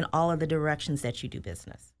in all of the directions that you do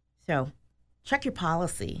business. So check your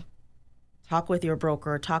policy. Talk with your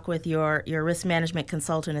broker. Talk with your risk management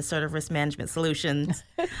consultant, Assertive Risk Management Solutions.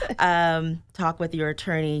 Talk with your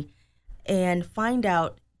attorney and find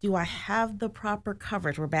out, do I have the proper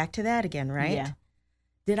coverage? We're back to that again, right? Yeah.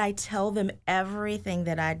 Did I tell them everything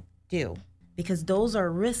that I do? Because those are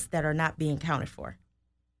risks that are not being accounted for.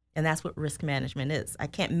 And that's what risk management is. I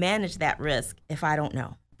can't manage that risk if I don't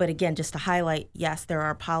know. But again, just to highlight, yes, there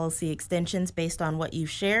are policy extensions based on what you've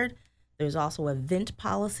shared. There's also event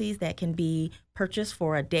policies that can be purchased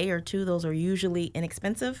for a day or two. Those are usually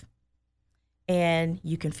inexpensive. And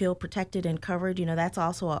you can feel protected and covered. That's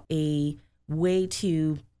also a way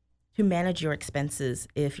to manage your expenses.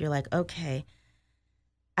 If you're like, okay,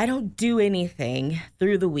 I don't do anything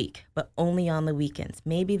through the week, but only on the weekends.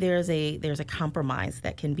 Maybe there's a compromise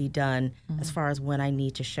that can be done as far as when I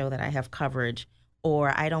need to show that I have coverage,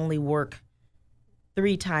 or I'd only work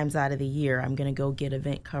 3 times out of the year. I'm going to go get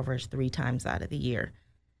event coverage 3 times out of the year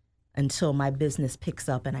until my business picks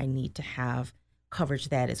up and I need to have coverage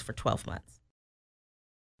that is for 12 months.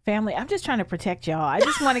 Family, I'm just trying to protect y'all. I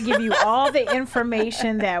just want to give you all the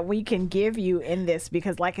information that we can give you in this,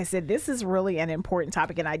 because like I said, this is really an important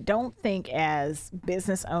topic. And I don't think as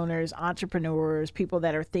business owners, entrepreneurs, people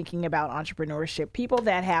that are thinking about entrepreneurship, people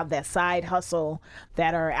that have that side hustle,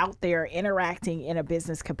 that are out there interacting in a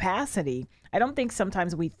business capacity, I don't think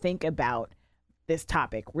sometimes we think about this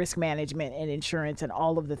topic, risk management and insurance and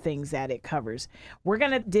all of the things that it covers. We're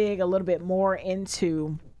going to dig a little bit more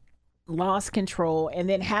into loss control, and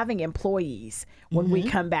then having employees when we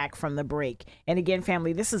come back from the break. And again,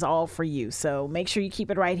 family, this is all for you. So make sure you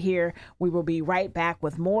keep it right here. We will be right back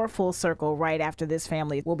with more Full Circle right after this,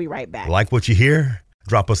 family. We'll be right back. Like what you hear?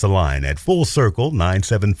 Drop us a line at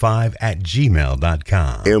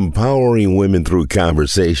fullcircle975@gmail.com. Empowering women through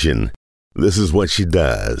conversation. This is what she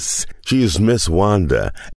does. She is Miss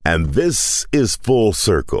Wanda, and this is Full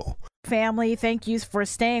Circle. Family, thank you for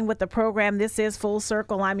staying with the program. This is Full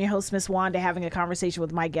Circle. I'm your host, Miss Wanda, having a conversation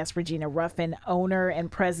with my guest, Regina Ruffin, owner and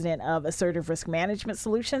president of Assertive Risk Management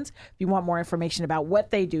Solutions. If you want more information about what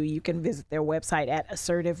they do, you can visit their website at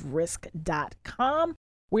assertiverisk.com.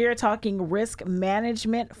 We are talking risk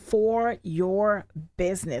management for your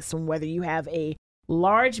business, and whether you have a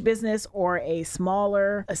large business or a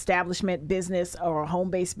smaller establishment business or a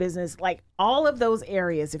home-based business, like all of those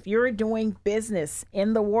areas, if you're doing business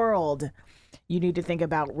in the world, you need to think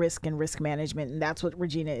about risk and risk management. And that's what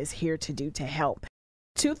Regina is here to do, to help.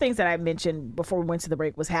 Two things that I mentioned before we went to the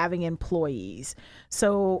break was having employees.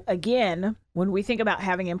 So again, when we think about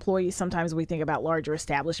having employees, sometimes we think about larger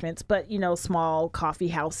establishments, but small coffee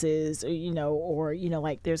houses, or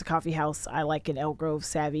like there's a coffee house I like in Elk Grove,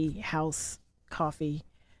 Savvy House Coffee,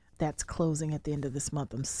 that's closing at the end of this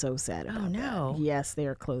month. I'm so sad about that. Yes, they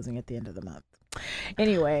are closing at the end of the month.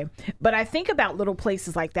 Anyway, but I think about little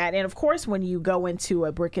places like that. And of course, when you go into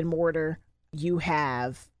a brick and mortar, you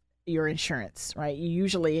have your insurance, right? You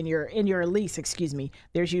usually in your lease,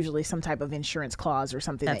 there's usually some type of insurance clause or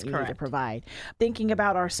something that you need to provide. Thinking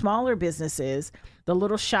about our smaller businesses, the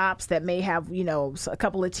little shops that may have, a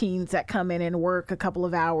couple of teens that come in and work a couple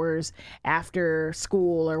of hours after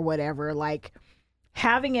school or whatever, like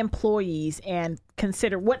having employees, and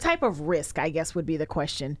consider what type of risk, I guess would be the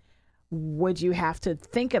question, would you have to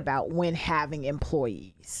think about when having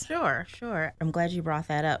employees? Sure. I'm glad you brought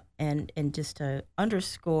that up. And just to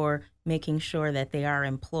underscore, making sure that they are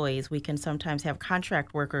employees. We can sometimes have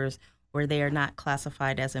contract workers where they are not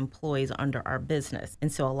classified as employees under our business.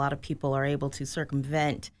 And so a lot of people are able to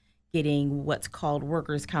circumvent getting what's called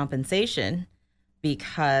workers' compensation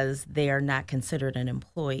because they are not considered an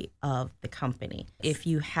employee of the company. If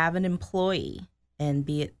you have an employee, and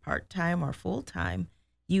be it part-time or full-time,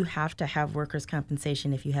 you have to have workers'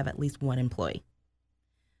 compensation if you have at least one employee.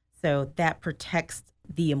 So that protects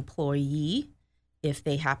the employee if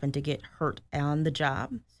they happen to get hurt on the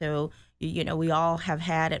job. So, we all have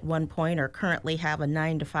had at one point or currently have a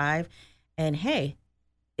 9-to-5. And hey,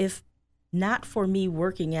 if not for me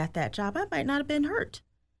working at that job, I might not have been hurt.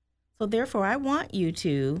 So therefore, I want you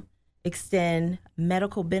to extend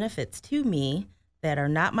medical benefits to me that are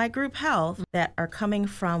not my group health, that are coming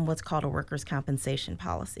from what's called a workers' compensation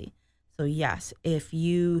policy. So yes, if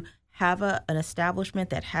you have an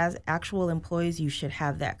establishment that has actual employees, you should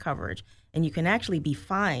have that coverage. And you can actually be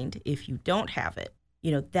fined if you don't have it.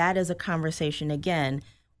 That is a conversation, again,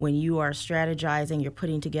 when you are strategizing, you're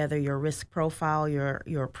putting together your risk profile,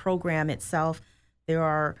 your program itself. There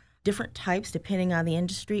are different types, depending on the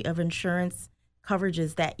industry, of insurance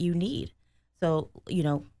coverages that you need. So,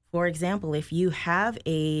 for example, if you have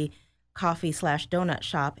a coffee/donut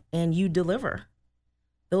shop and you deliver,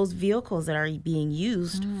 those vehicles that are being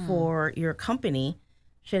used for your company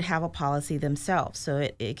should have a policy themselves. So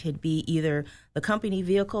it could be either the company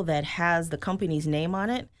vehicle that has the company's name on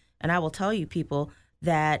it. And I will tell you, people,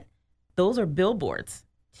 that those are billboards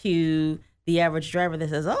to the average driver that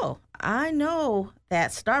says, oh, I know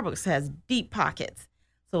that Starbucks has deep pockets.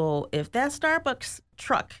 So if that Starbucks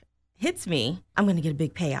truck hits me, I'm going to get a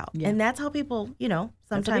big payout. Yeah. And that's how people,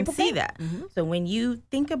 sometimes see that. Mm-hmm. So when you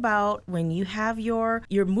think about when you have your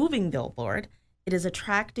moving billboard, it is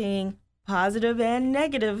attracting positive and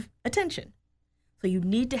negative attention. So you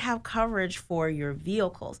need to have coverage for your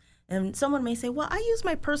vehicles. And someone may say, well, I use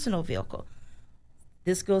my personal vehicle.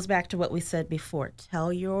 This goes back to what we said before.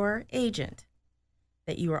 Tell your agent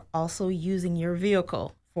that you are also using your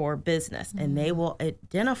vehicle for business, and they will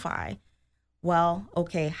identify, well,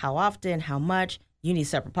 okay, how often, how much, you need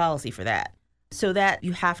separate policy for that. So that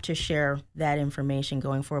you have to share that information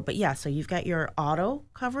going forward. But yeah, so you've got your auto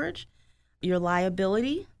coverage, your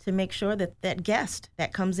liability to make sure that that guest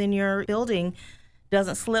that comes in your building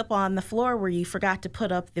doesn't slip on the floor where you forgot to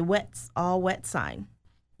put up the all wet sign.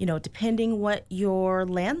 Depending what your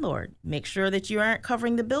landlord, make sure that you aren't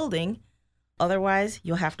covering the building. Otherwise,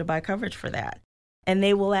 you'll have to buy coverage for that. And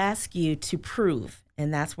they will ask you to prove,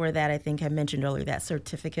 and that's where that I think I mentioned earlier, that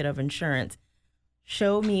certificate of insurance.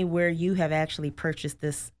 Show me where you have actually purchased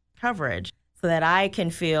this coverage so that I can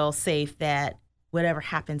feel safe that whatever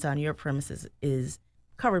happens on your premises is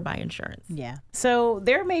covered by insurance. Yeah. So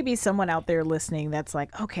there may be someone out there listening that's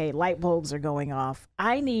like, okay, light bulbs are going off.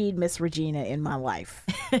 I need Miss Regina in my life.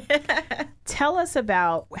 Tell us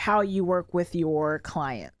about how you work with your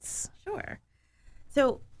clients. Sure.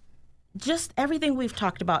 So just everything we've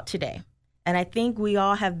talked about today. And I think we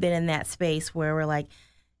all have been in that space where we're like,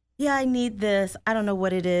 yeah, I need this. I don't know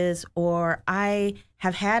what it is. Or I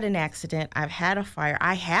have had an accident. I've had a fire.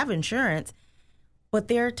 I have insurance. But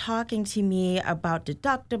they're talking to me about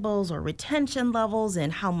deductibles or retention levels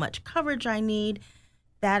and how much coverage I need.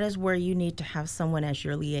 That is where you need to have someone as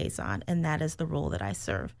your liaison. And that is the role that I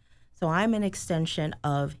serve. So I'm an extension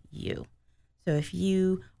of you. So if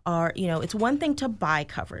you are, it's one thing to buy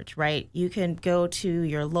coverage, right? You can go to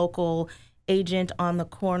your local agent on the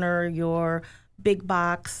corner, your big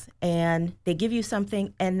box, and they give you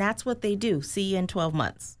something, and that's what they do. See you in 12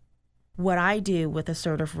 months. What I do with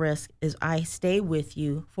Assertive Risk is I stay with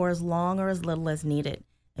you for as long or as little as needed.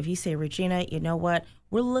 If you say, Regina, you know what?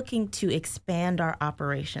 We're looking to expand our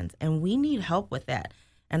operations, and we need help with that.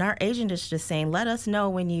 And our agent is just saying, let us know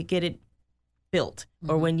when you get it built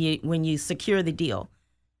or when you secure the deal.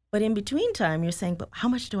 But in between time, you're saying, but how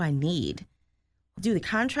much do I need? Do the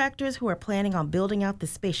contractors who are planning on building out the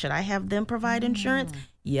space, should I have them provide insurance?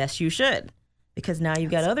 Yes, you should. Because now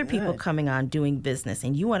you've got other people coming on doing business,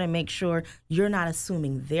 and you want to make sure you're not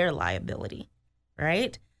assuming their liability,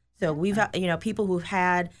 right? So we've people who've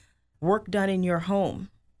had work done in your home.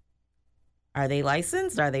 Are they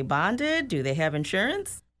licensed? Are they bonded? Do they have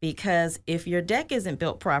insurance? Because if your deck isn't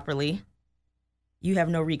built properly, you have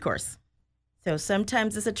no recourse. So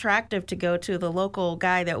sometimes it's attractive to go to the local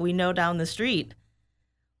guy that we know down the street.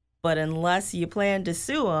 But unless you plan to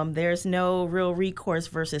sue them, there's no real recourse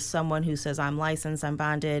versus someone who says, I'm licensed, I'm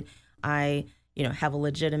bonded, I have a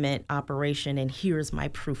legitimate operation, and here's my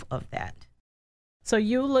proof of that. So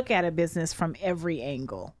you look at a business from every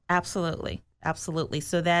angle. Absolutely. Absolutely.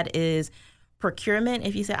 So that is procurement.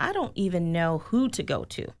 If you say, I don't even know who to go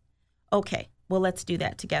to. Okay, well, let's do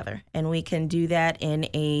that together. And we can do that in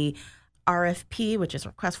a RFP, which is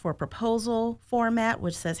request for proposal format,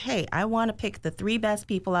 which says, hey, I want to pick the 3 best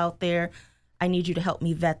people out there. I need you to help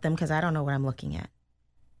me vet them because I don't know what I'm looking at.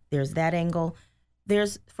 There's that angle.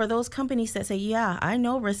 There's for those companies that say, yeah, I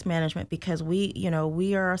know risk management because we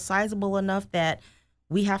are sizable enough that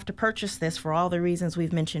we have to purchase this for all the reasons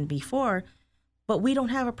we've mentioned before, but we don't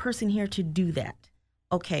have a person here to do that.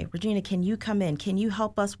 Okay, Regina, can you come in? Can you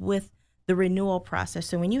help us with the renewal process?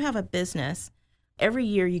 So when you have a business, every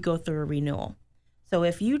year you go through a renewal. So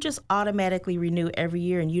if you just automatically renew every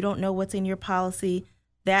year and you don't know what's in your policy,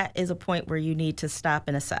 that is a point where you need to stop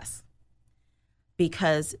and assess.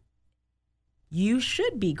 Because you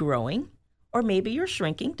should be growing, or maybe you're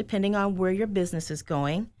shrinking, depending on where your business is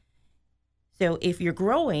going. So if you're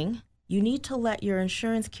growing, you need to let your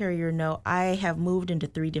insurance carrier know, I have moved into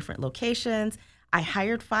 3 different locations. I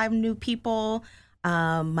hired 5 new people.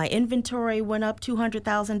 My inventory went up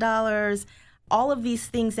 $200,000. All of these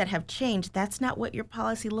things that have changed, that's not what your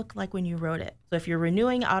policy looked like when you wrote it. So if you're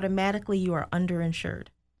renewing automatically, you are underinsured.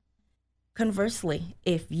 Conversely,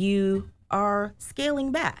 if you are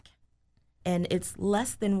scaling back and it's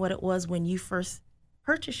less than what it was when you first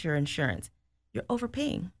purchased your insurance, you're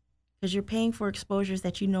overpaying because you're paying for exposures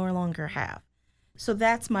that you no longer have. So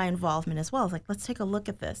that's my involvement as well. It's like, let's take a look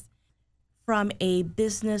at this. From a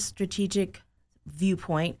business strategic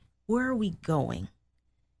viewpoint, where are we going?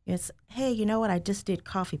 It's, hey, you know what? I just did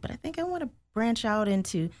coffee, but I think I want to branch out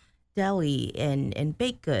into deli and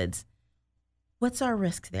baked goods. What's our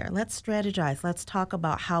risk there? Let's strategize. Let's talk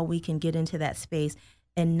about how we can get into that space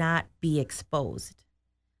and not be exposed.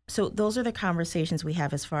 So those are the conversations we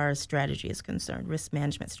have as far as strategy is concerned, risk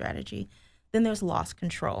management strategy. Then there's loss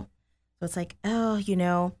control. So it's like,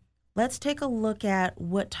 let's take a look at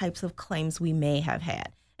what types of claims we may have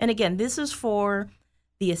had. And again, this is for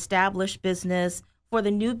the established business. For the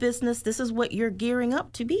new business, this is what you're gearing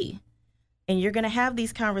up to be. And you're going to have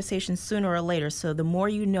these conversations sooner or later. So the more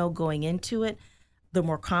you know going into it, the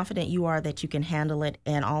more confident you are that you can handle it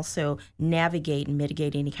and also navigate and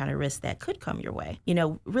mitigate any kind of risk that could come your way.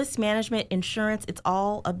 Risk management, insurance, it's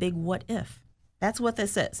all a big what if. That's what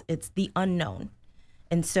this is. It's the unknown.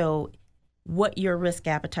 And so what your risk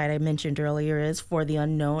appetite I mentioned earlier is for the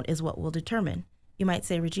unknown is what will determine. You might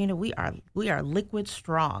say, Regina, we are liquid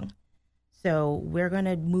strong. So we're going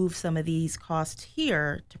to move some of these costs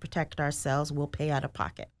here to protect ourselves. We'll pay out of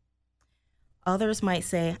pocket. Others might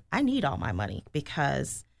say, I need all my money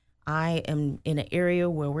because I am in an area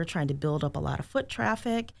where we're trying to build up a lot of foot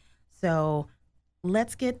traffic. So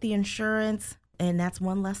let's get the insurance, and that's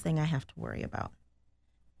one less thing I have to worry about.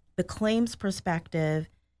 The claims perspective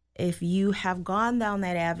If you have gone down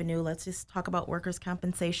that avenue, let's just talk about workers'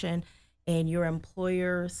 compensation, and your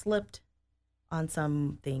employer slipped on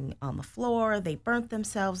something on the floor, they burnt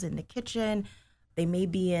themselves in the kitchen, they may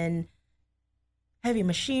be in heavy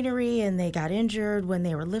machinery and they got injured when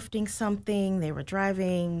they were lifting something, they were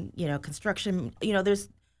driving, construction, there's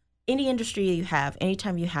any industry you have,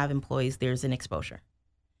 anytime you have employees, there's an exposure.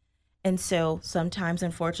 And so sometimes,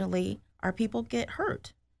 unfortunately, our people get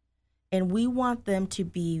hurt. And we want them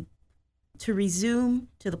to resume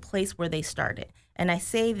to the place where they started. And I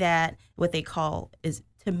say that what they call is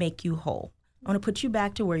to make you whole. I want to put you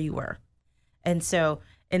back to where you were. And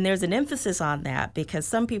there's an emphasis on that because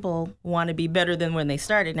some people want to be better than when they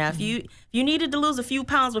started. Now, if you needed to lose a few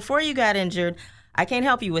pounds before you got injured, I can't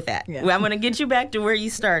help you with that. Yeah. I'm going to get you back to where you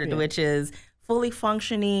started, which is fully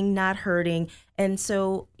functioning, not hurting. And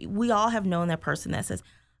so we all have known that person that says,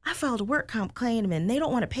 I filed a work comp claim and they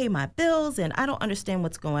don't want to pay my bills and I don't understand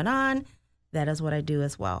what's going on. That is what I do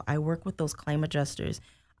as well. I work with those claim adjusters.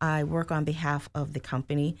 I work on behalf of the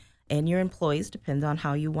company and your employees, depends on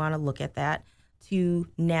how you want to look at that, to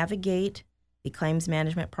navigate the claims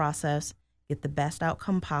management process, get the best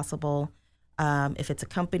outcome possible. If it's a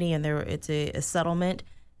company and it's a settlement,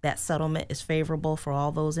 that settlement is favorable for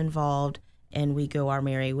all those involved, and we go our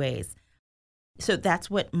merry ways. So that's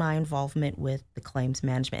what my involvement with the claims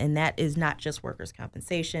management, and that is not just workers'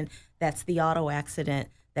 compensation. That's the auto accident.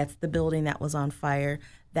 That's the building that was on fire.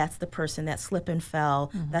 That's the person that slipped and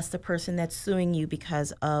fell. Mm-hmm. That's the person that's suing you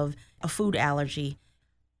because of a food allergy.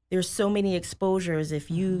 There's so many exposures. If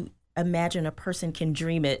you imagine a person can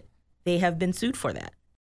dream it, they have been sued for that.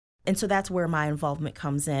 And so that's where my involvement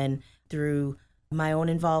comes in, through my own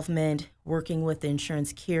involvement, working with the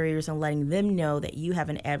insurance carriers and letting them know that you have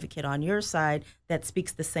an advocate on your side that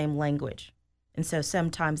speaks the same language. And so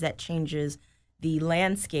sometimes that changes the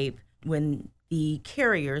landscape when the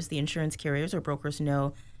carriers, the insurance carriers or brokers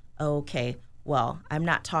know, okay, well, I'm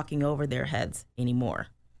not talking over their heads anymore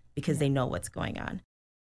because they know what's going on.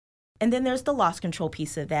 And then there's the loss control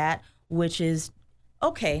piece of that, which is,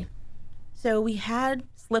 okay, so we had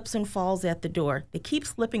slips and falls at the door. They keep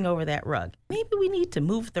slipping over that rug. Maybe we need to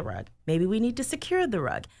move the rug. Maybe we need to secure the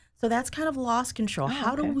rug. So that's kind of loss control.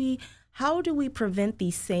 How do we prevent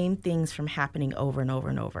these same things from happening over and over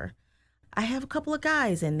and over? I have a couple of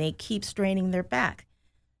guys and they keep straining their back.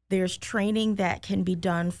 There's training that can be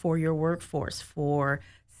done for your workforce for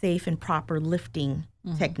safe and proper lifting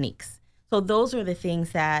techniques. So those are the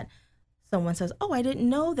things that someone says, oh, I didn't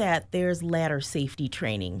know that there's ladder safety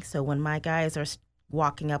training. So when my guys are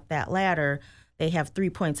walking up that ladder, they have 3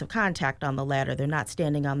 points of contact on the ladder. They're not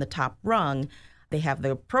standing on the top rung. They have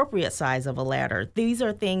the appropriate size of a ladder. These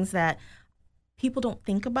are things that people don't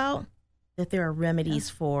think about, that there are remedies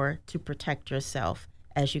for to protect yourself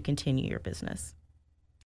as you continue your business.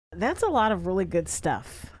 That's a lot of really good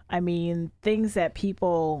stuff. I mean, things that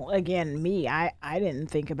people, again, I didn't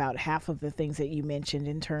think about half of the things that you mentioned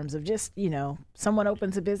in terms of just, someone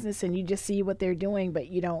opens a business and you just see what they're doing, but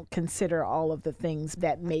you don't consider all of the things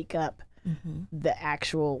that make up the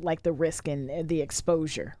actual, like the risk and the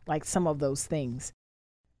exposure, like some of those things.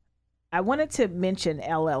 I wanted to mention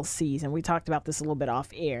LLCs, and we talked about this a little bit off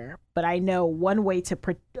air, but I know one way to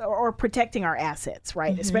protecting our assets,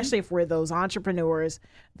 right? Especially if we're those entrepreneurs,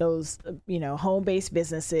 those, home-based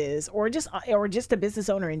businesses, or just a business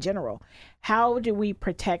owner in general. How do we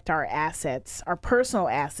protect our assets, our personal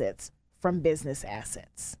assets, from business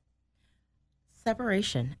assets?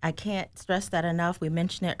 Separation. I can't stress that enough. We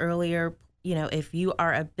mentioned it earlier. If you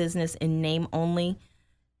are a business in name only,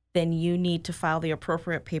 then you need to file the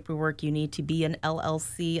appropriate paperwork. You need to be an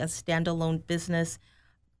LLC, a standalone business.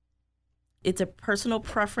 It's a personal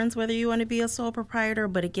preference whether you want to be a sole proprietor,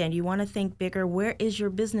 but again, you want to think bigger. Where is your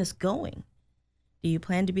business going? Do you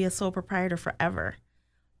plan to be a sole proprietor forever?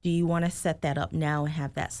 Do you want to set that up now and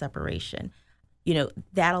have that separation?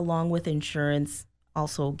 That along with insurance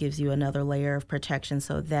also gives you another layer of protection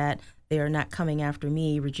so that they are not coming after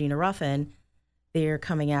me, Regina Ruffin. They're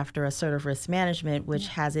coming after Assertive Risk Management, which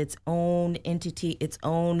has its own entity, its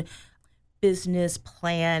own business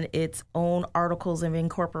plan, its own articles of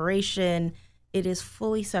incorporation. It is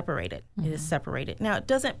fully separated. It is separated. Now, it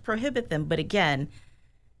doesn't prohibit them, but again,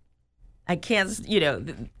 I can't,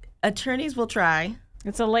 attorneys will try.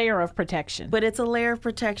 It's a layer of protection. But it's a layer of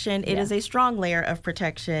protection. It is a strong layer of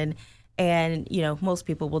protection. And, most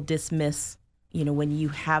people will dismiss, when you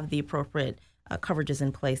have the appropriate coverages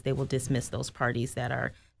in place, they will dismiss those parties that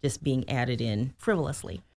are just being added in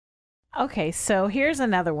frivolously. Okay, so here's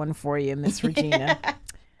another one for you, Miss Regina.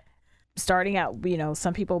 starting out,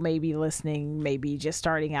 some people may be listening, maybe just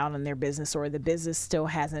starting out in their business, or the business still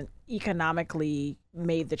hasn't economically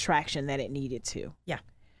made the traction that it needed to. Yeah.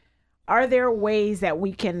 Are there ways that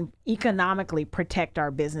we can economically protect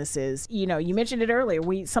our businesses? You mentioned it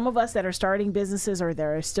earlier. Some of us that are starting businesses or that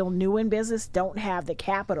are still new in business don't have the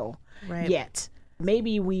capital yet.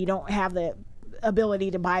 Maybe we don't have the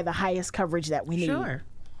ability to buy the highest coverage that we need. Sure.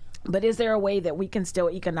 But is there a way that we can still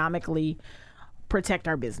economically protect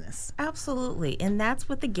our business? Absolutely. And that's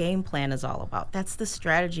what the game plan is all about. That's the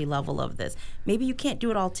strategy level of this. Maybe you can't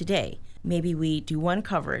do it all today. Maybe we do one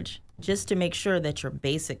coverage just to make sure that your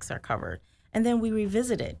basics are covered. And then we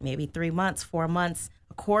revisit it maybe 3 months, 4 months,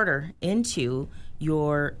 a quarter into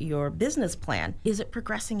your business plan. Is it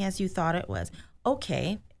progressing as you thought it was?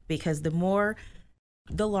 Okay, because the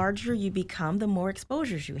larger you become, the more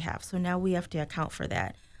exposures you have. So now we have to account for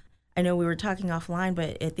that. I know we were talking offline,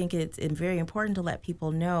 but I think it's very important to let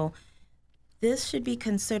people know this should be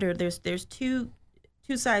considered. There's two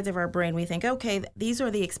sides of our brain. We think, okay, these are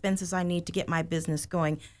the expenses I need to get my business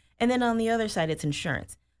going. And then on the other side, it's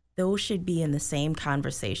insurance. Those should be in the same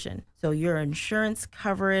conversation. So your insurance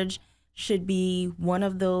coverage should be one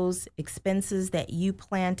of those expenses that you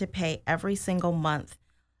plan to pay every single month,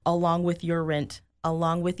 along with your rent,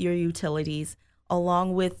 along with your utilities,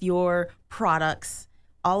 along with your products,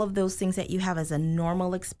 all of those things that you have as a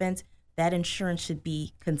normal expense. That insurance should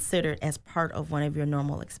be considered as part of one of your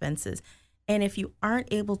normal expenses. And if you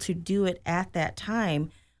aren't able to do it at that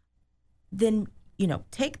time, then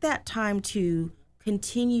take that time to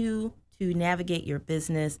continue to navigate your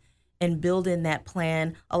business and build in that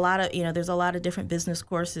plan. There's a lot of different business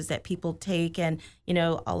courses that people take, and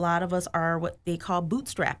a lot of us are what they call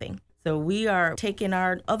bootstrapping. So we are taking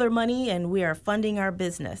our other money and we are funding our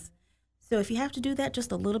business. So if you have to do that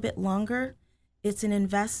just a little bit longer, it's an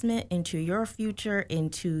investment into your future,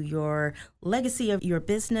 into your legacy of your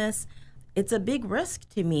business. It's a big risk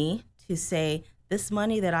to me to say, this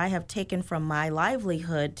money that I have taken from my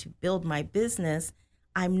livelihood to build my business,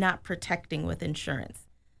 I'm not protecting with insurance.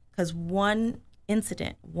 Because one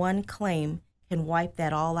incident, one claim can wipe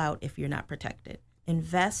that all out if you're not protected.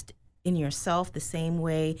 Invest in yourself the same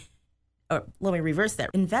way, or let me reverse that.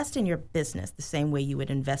 Invest in your business the same way you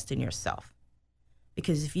would invest in yourself.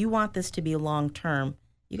 Because if you want this to be long-term,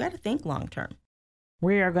 you got to think long-term.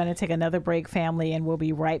 We are going to take another break, family, and we'll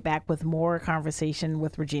be right back with more conversation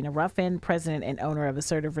with Regina Ruffin, president and owner of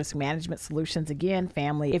Assertive Risk Management Solutions. Again,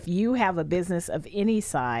 family, if you have a business of any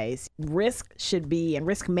size, risk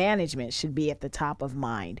management should be at the top of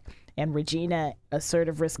mind. And Regina,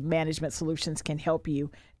 Assertive Risk Management Solutions, can help you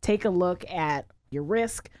take a look at your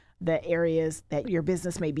risk, the areas that your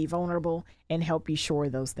business may be vulnerable, and help you shore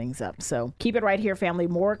those things up. So keep it right here, family.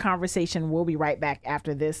 More conversation. We'll be right back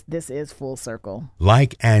after this. This is Full Circle.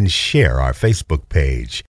 Like and share our Facebook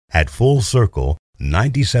page at Full Circle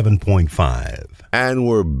 97.5. And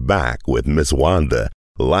we're back with Miss Wanda,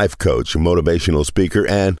 life coach, motivational speaker,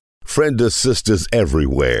 and friend to sisters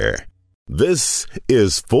everywhere. This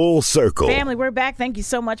is Full Circle. Family, we're back. Thank you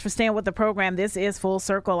so much for staying with the program. This is Full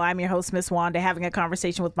Circle. I'm your host, Miss Wanda, having a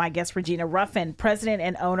conversation with my guest, Regina Ruffin, president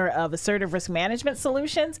and owner of Assertive Risk Management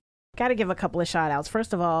Solutions. Got to give a couple of shout outs.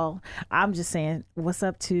 First of all, I'm just saying what's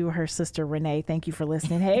up to her sister, Renee. Thank you for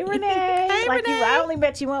listening. Hey, Renee. Hey, Renee. I only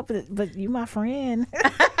met you up, but you my friend.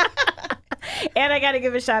 And I got to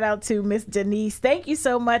give a shout out to Miss Denise. Thank you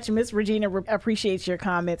so much. Miss Regina appreciates your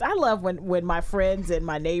comments. I love when my friends and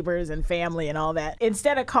my neighbors and family and all that,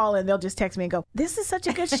 instead of calling, they'll just text me and go, this is such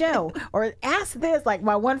a good show. Or ask this. Like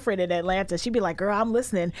my one friend in Atlanta, she'd be like, girl, I'm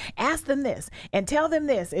listening. Ask them this and tell them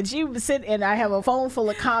this. And she would sit and I have a phone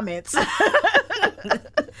full of comments.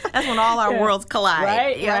 That's when all our worlds collide.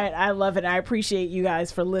 Right? Yep. Right. I love it. I appreciate you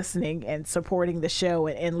guys for listening and supporting the show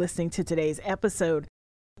and listening to today's episode.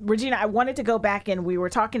 Regina, I wanted to go back and we were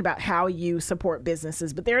talking about how you support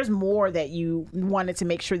businesses, but there's more that you wanted to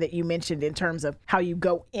make sure that you mentioned in terms of how you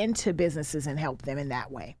go into businesses and help them in that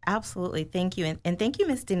way. Absolutely. Thank you. And thank you,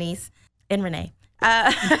 Miss Denise and Renee.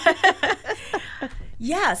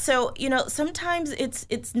 Yeah. So, sometimes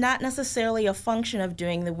it's not necessarily a function of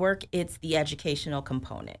doing the work. It's the educational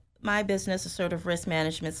component. My business, Assertive Risk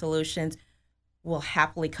Management Solutions, will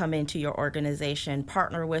happily come into your organization,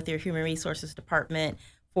 partner with your human resources department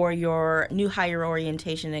for your new hire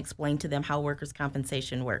orientation and explain to them how workers'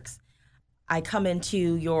 compensation works. I come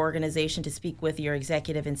into your organization to speak with your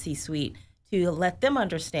executive and C-suite to let them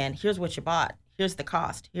understand, here's what you bought, here's the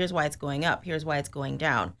cost, here's why it's going up, here's why it's going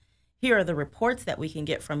down. Here are the reports that we can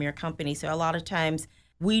get from your company. So a lot of times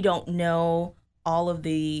we don't know all of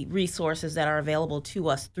the resources that are available to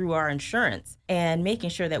us through our insurance and making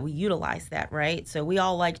sure that we utilize that, right? So we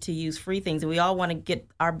all like to use free things and we all want to get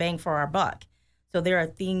our bang for our buck. So there are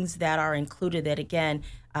things that are included that, again,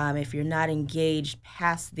 if you're not engaged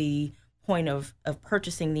past the point of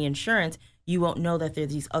purchasing the insurance, you won't know that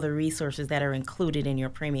there's these other resources that are included in your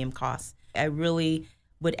premium costs. I really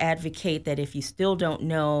would advocate that if you still don't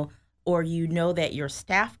know, or you know that your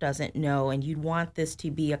staff doesn't know and you want this to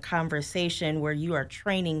be a conversation where you are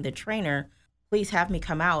training the trainer, please have me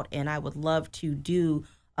come out and I would love to do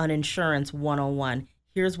an insurance 101.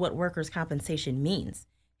 Here's what workers' compensation means.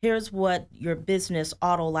 Here's what your business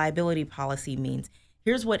auto liability policy means.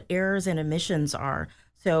 Here's what errors and omissions are.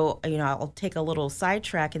 So, I'll take a little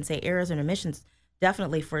sidetrack and say errors and omissions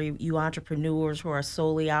definitely for you entrepreneurs who are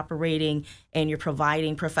solely operating and you're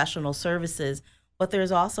providing professional services. But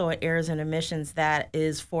there's also an errors and omissions that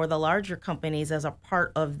is for the larger companies as a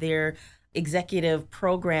part of their executive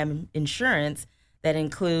program insurance that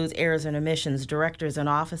includes errors and omissions, directors and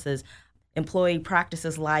offices, employee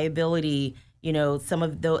practices liability, some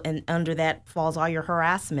of the, and under that falls all your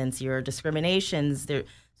harassments, your discriminations.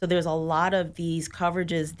 So there's a lot of these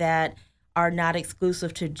coverages that are not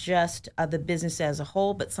exclusive to just the business as a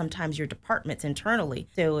whole, but sometimes your departments internally.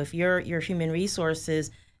 So if your human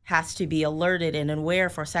resources has to be alerted and aware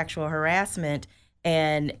for sexual harassment,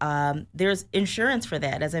 and there's insurance for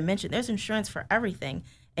that. As I mentioned, there's insurance for everything,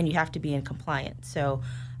 and you have to be in compliance. So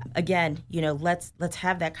again, let's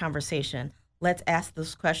have that conversation. Let's ask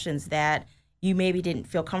those questions that you maybe didn't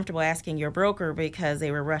feel comfortable asking your broker because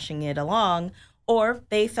they were rushing it along, or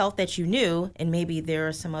they felt that you knew, and maybe there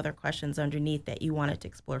are some other questions underneath that you wanted to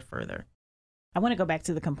explore further. I want to go back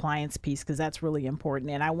to the compliance piece because that's really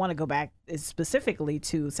important. And I want to go back specifically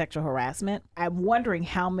to sexual harassment. I'm wondering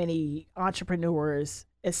how many entrepreneurs,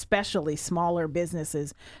 especially smaller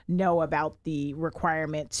businesses, know about the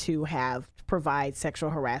requirement to provide sexual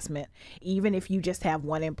harassment. Even if you just have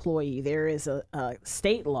one employee, there is a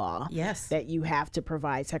state law that you have to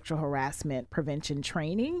provide sexual harassment prevention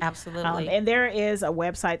training. Absolutely. And there is a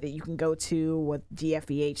website that you can go to with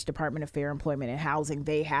DFEH, Department of Fair Employment and Housing.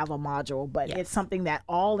 They have a module, but it's something that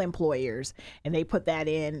all employers, and they put that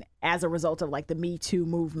in as a result of like the Me Too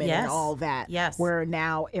movement and all that, where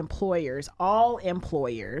now all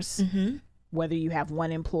employers, whether you have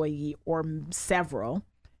one employee or several,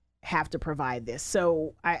 have to provide this.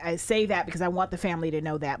 So I say that because I want the family to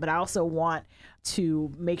know that, but I also want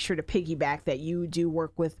to make sure to piggyback that you do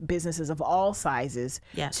work with businesses of all sizes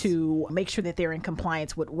to make sure that they're in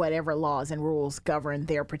compliance with whatever laws and rules govern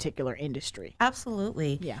their particular industry.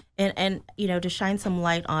 Absolutely. Yeah. And to shine some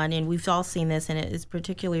light on, and we've all seen this, and it is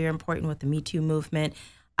particularly important with the Me Too movement.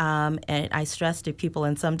 And I stress to people,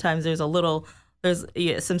 and sometimes there's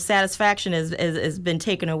some satisfaction has been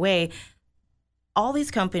taken away. All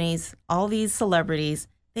these companies, all these celebrities,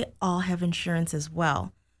 they all have insurance as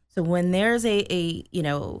well. So when there's the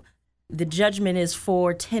judgment is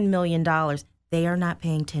for $10 million, they are not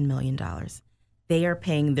paying $10 million. They are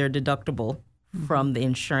paying their deductible from the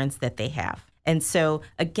insurance that they have. And so,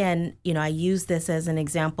 again, I use this as an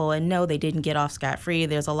example, and no, they didn't get off scot-free.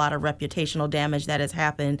 There's a lot of reputational damage that has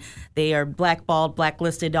happened. They are blackballed,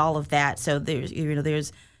 blacklisted, all of that. So there's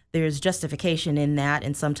justification in that,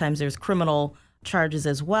 and sometimes there's criminal charges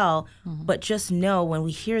as well. But just know when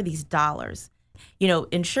we hear these dollars,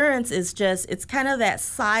 insurance is it's kind of that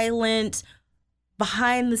silent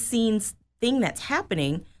behind the scenes thing that's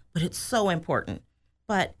happening, but it's so important.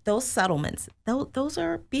 But those settlements, those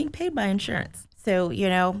are being paid by insurance. So,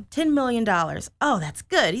 $10 million. Oh, that's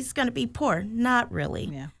good. He's going to be poor. Not really.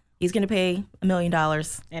 Yeah. He's going to pay $1 million.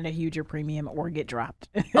 And a huger premium or get dropped.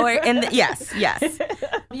 Yes.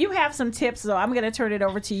 You have some tips, so I'm going to turn it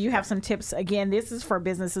over to you. You have some tips. Again, this is for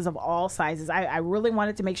businesses of all sizes. I really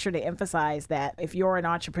wanted to make sure to emphasize that if you're an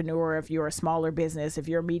entrepreneur, if you're a smaller business, if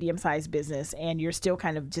you're a medium-sized business, and you're still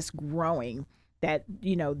kind of just growing, that,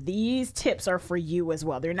 these tips are for you as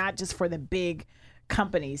well. They're not just for the big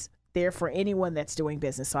companies. They're for anyone that's doing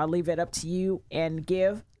business. So I'll leave it up to you and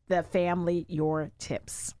give the family your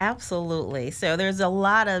tips. Absolutely. So there's a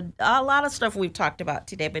lot of stuff we've talked about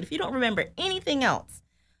today, but if you don't remember anything else,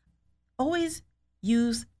 always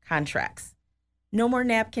use contracts. No more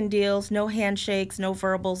napkin deals, no handshakes, no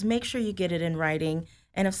verbals. Make sure you get it in writing.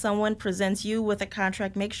 And if someone presents you with a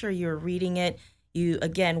contract, make sure you're reading it. You,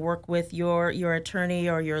 again, work with your attorney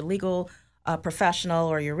or your legal professional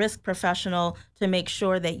or your risk professional to make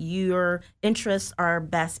sure that your interests are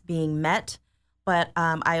best being met. But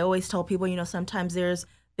I always tell people, sometimes there's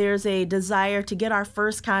a desire to get our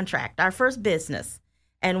first contract, our first business,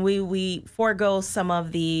 and we forego some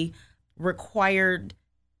of the required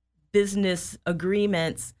business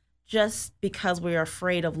agreements just because we're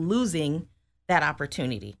afraid of losing that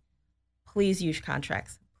opportunity. Please use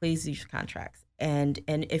contracts. Please use contracts. And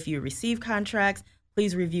if you receive contracts,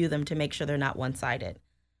 please review them to make sure they're not one-sided.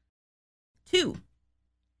 2,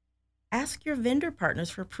 ask your vendor partners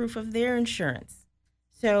for proof of their insurance.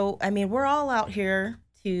 So, I mean, we're all out here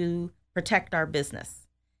to protect our business.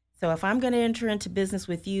 So if I'm going to enter into business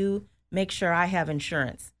with you, make sure I have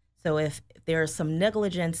insurance. So if there is some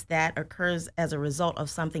negligence that occurs as a result of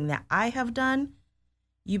something that I have done,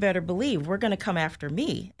 you better believe we're going to come after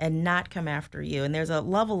me and not come after you. And there's a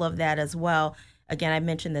level of that as well. Again, I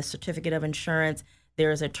mentioned the certificate of insurance.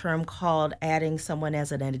 There's a term called adding someone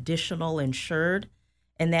as an additional insured.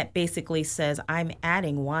 And that basically says I'm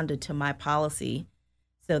adding Wanda to my policy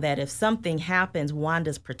so that if something happens,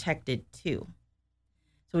 Wanda's protected too.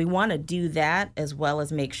 So we want to do that as well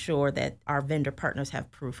as make sure that our vendor partners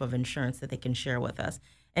have proof of insurance that they can share with us.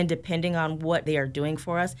 And depending on what they are doing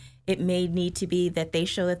for us, it may need to be that they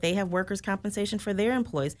show that they have workers' compensation for their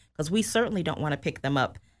employees, because we certainly don't want to pick them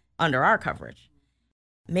up under our coverage.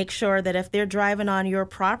 Make sure that if they're driving on your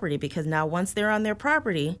property, because now once they're on their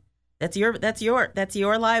property, that's your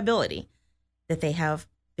liability, that they have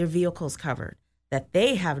their vehicles covered, that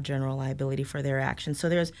they have general liability for their actions. So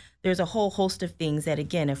there's a whole host of things that,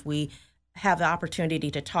 again, if we have the opportunity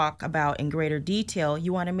to talk about in greater detail,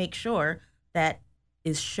 you want to make sure that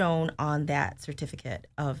is shown on that certificate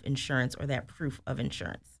of insurance or that proof of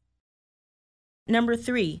insurance. Number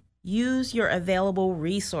 3, use your available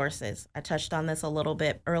resources. I touched on this a little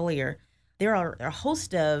bit earlier. There are a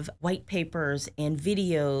host of white papers and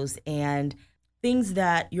videos and things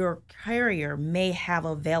that your carrier may have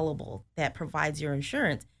available that provides your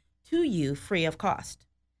insurance to you free of cost.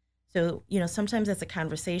 So, sometimes that's a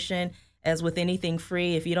conversation. As with anything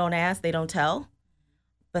free, if you don't ask, they don't tell.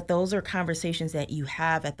 But those are conversations that you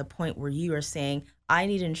have at the point where you are saying, I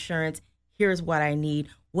need insurance. Here's what I need.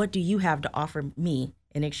 What do you have to offer me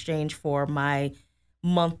in exchange for my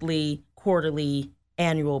monthly, quarterly,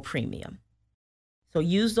 annual premium? So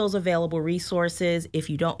use those available resources. If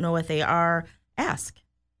you don't know what they are, ask.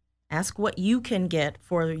 Ask what you can get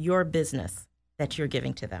for your business that you're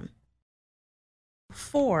giving to them.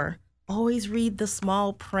 4, always read the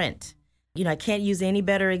small print. I can't use any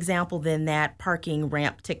better example than that parking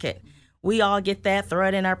ramp ticket. We all get that, throw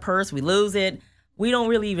it in our purse, we lose it. We don't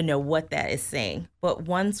really even know what that is saying. But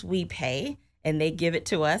once we pay and they give it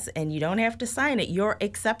to us and you don't have to sign it, your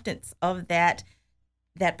acceptance of that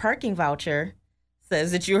parking voucher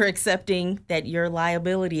says that you're accepting that your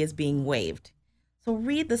liability is being waived. So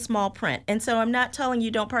read the small print. And so I'm not telling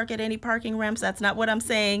you don't park at any parking ramps. That's not what I'm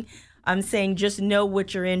saying. I'm saying just know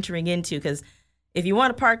what you're entering into, because if you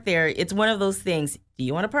want to park there, it's one of those things. Do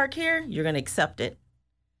you want to park here? You're going to accept it.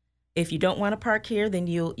 If you don't want to park here, then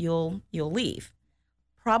you'll leave.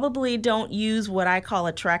 Probably don't use what I call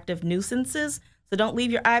attractive nuisances. So don't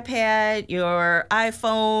leave your iPad, your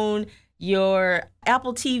iPhone, your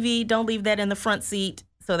Apple TV. Don't leave that in the front seat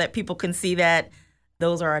so that people can see that.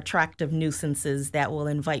 Those are attractive nuisances that will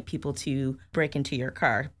invite people to break into your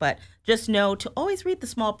car. But just know to always read the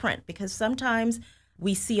small print, because sometimes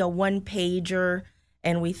we see a one-pager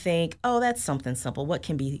and we think, oh, that's something simple. What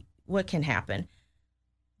can happen?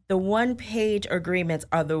 The one-page agreements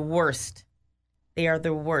are the worst. They are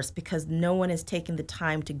the worst because no one is taking the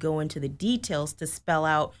time to go into the details to spell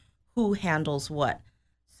out who handles what.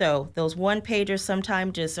 So those one-pagers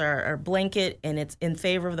sometimes just are blanket, and it's in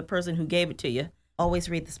favor of the person who gave it to you. Always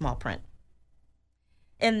read the small print.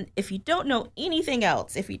 And if you don't know anything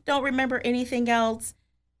else, if you don't remember anything else,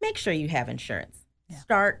 make sure you have insurance. Yeah.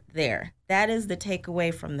 Start there. That is the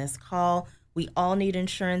takeaway from this call. We all need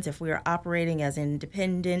insurance if we are operating as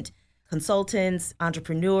independent consultants,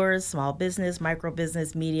 entrepreneurs, small business, micro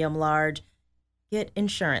business, medium, large. Get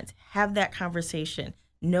insurance. Have that conversation.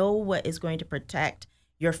 Know what is going to protect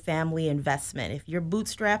your family investment. If you're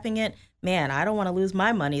bootstrapping it, man, I don't want to lose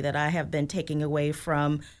my money that I have been taking away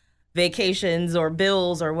from vacations or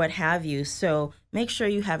bills or what have you. So make sure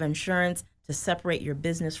you have insurance to separate your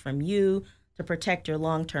business from you, to protect your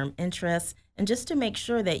long-term interests, and just to make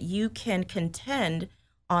sure that you can contend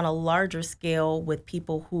on a larger scale with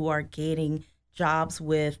people who are gaining jobs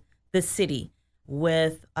with the city,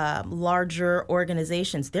 with larger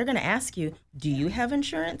organizations. They're going to ask you, do you have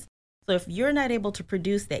insurance? So if you're not able to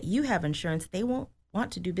produce that you have insurance, they won't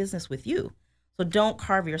want to do business with you. So don't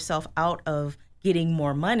carve yourself out of getting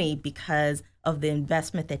more money because of the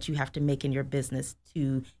investment that you have to make in your business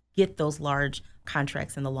to get those large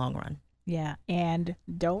contracts in the long run. Yeah, and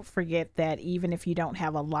don't forget that even if you don't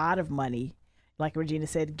have a lot of money, like Regina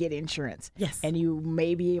said, get insurance. Yes. And you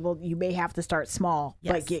may have to start small,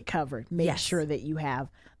 but get covered. Make sure that you have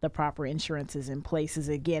the proper insurances in places.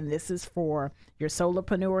 Again, this is for your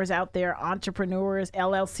solopreneurs out there, entrepreneurs,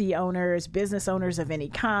 LLC owners, business owners of any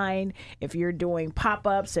kind. If you're doing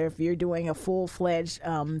pop-ups or if you're doing a full-fledged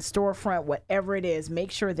storefront, whatever it is, make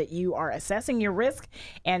sure that you are assessing your risk,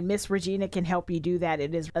 and Miss Regina can help you do that.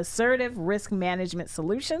 It is Assertive Risk Management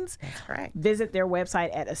Solutions. That's correct. Visit their website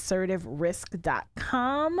at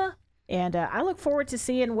assertiverisk.com. And I look forward to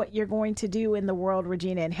seeing what you're going to do in the world,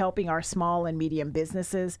 Regina, and helping our small and medium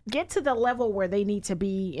businesses get to the level where they need to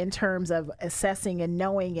be in terms of assessing and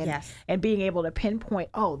knowing and being able to pinpoint,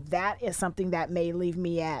 oh, that is something that may leave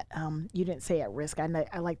me at, you didn't say at risk. I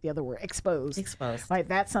like the other word, exposed. Exposed. Like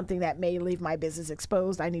that's something that may leave my business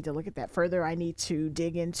exposed. I need to look at that further. I need to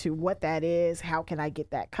dig into what that is. How can I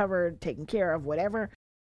get that covered, taken care of, whatever.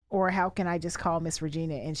 Or how can I just call Miss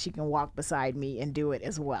Regina and she can walk beside me and do it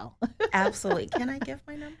as well? Absolutely. Can I give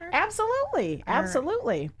my number? Absolutely.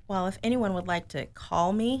 Absolutely. Well, if anyone would like to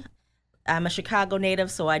call me, I'm a Chicago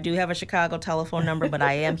native, so I do have a Chicago telephone number, but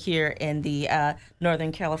I am here in the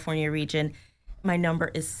Northern California region. My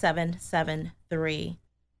number is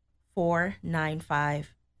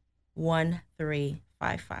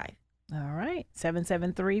 773-495-1355. All right.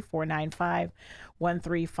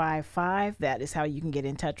 773-495-1355. That is how you can get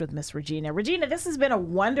in touch with Miss Regina. Regina, this has been a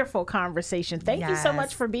wonderful conversation. Thank you so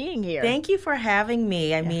much for being here. Thank you for having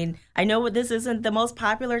me. I mean, I know this isn't the most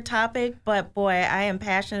popular topic, but boy, I am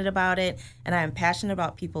passionate about it, and I am passionate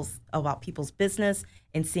about people's business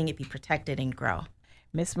and seeing it be protected and grow.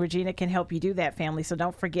 Miss Regina can help you do that, family. So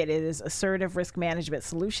don't forget, it is Assertive Risk Management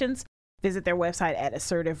Solutions. Visit their website at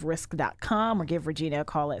assertiverisk.com or give Regina a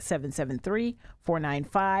call at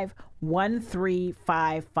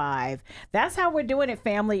 773-495-1355. That's how we're doing it,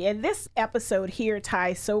 family. And this episode here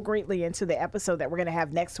ties so greatly into the episode that we're going to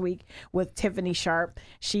have next week with Tiffany Sharp.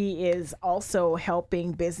 She is also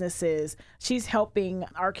helping businesses. She's helping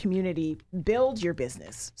our community build your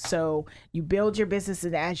business. So you build your business,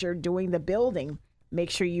 and as you're doing the building, make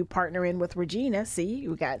sure you partner in with Regina. See,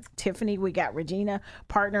 we got Tiffany, we got Regina.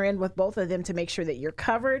 Partner in with both of them to make sure that you're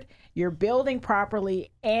covered, you're building properly,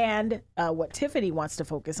 and what Tiffany wants to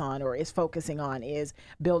focus on or is focusing on is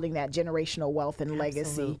building that generational wealth and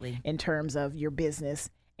legacy in terms of your business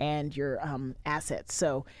and your assets.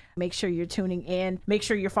 So make sure you're tuning in. Make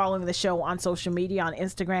sure you're following the show on social media, on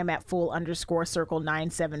Instagram at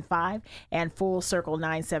full_circle975 and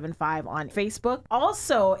full_circle975 on Facebook.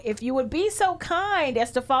 Also, if you would be so kind as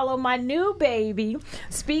to follow my new baby,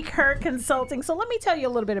 Speak Her Consulting. So let me tell you a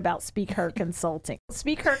little bit about Speak Her Consulting.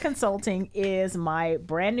 Speak Her Consulting is my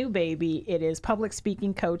brand new baby. It is public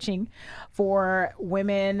speaking coaching for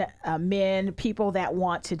women, men, people that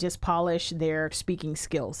want to just polish their speaking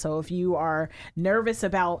skills. So if you are nervous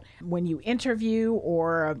about when you interview,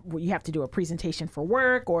 or you have to do a presentation for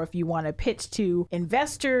work, or if you want to pitch to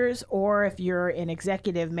investors, or if you're in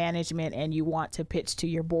executive management and you want to pitch to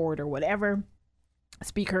your board or whatever,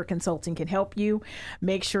 Speak Her Consulting can help you.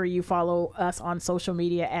 Make sure you follow us on social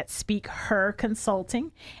media at Speak Her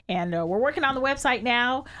Consulting. And we're working on the website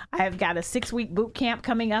now. I've got a 6-week boot camp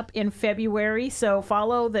coming up in February. So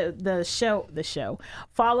follow the show.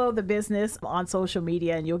 Follow the business on social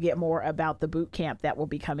media, and you'll get more about the boot camp that will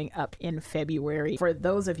be coming up in February. For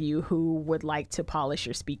those of you who would like to polish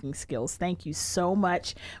your speaking skills, thank you so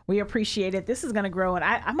much. We appreciate it. This is going to grow, and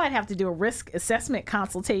I might have to do a risk assessment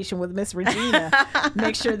consultation with Miss Regina.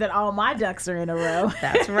 Make sure that all my ducks are in a row.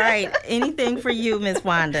 That's right. Anything for you, Miss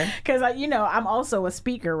Wanda. Because, I'm also a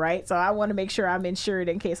speaker, right? So I want to make sure I'm insured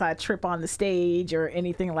in case I trip on the stage or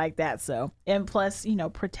anything like that. So, and plus,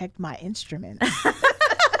 protect my instruments.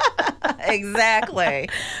 Exactly.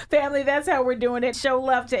 Family, that's how we're doing it. Show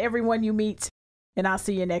love to everyone you meet, and I'll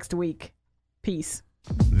see you next week. Peace.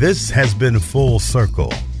 This has been Full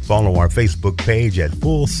Circle. Follow our Facebook page at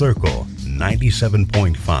Full Circle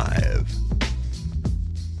 97.5.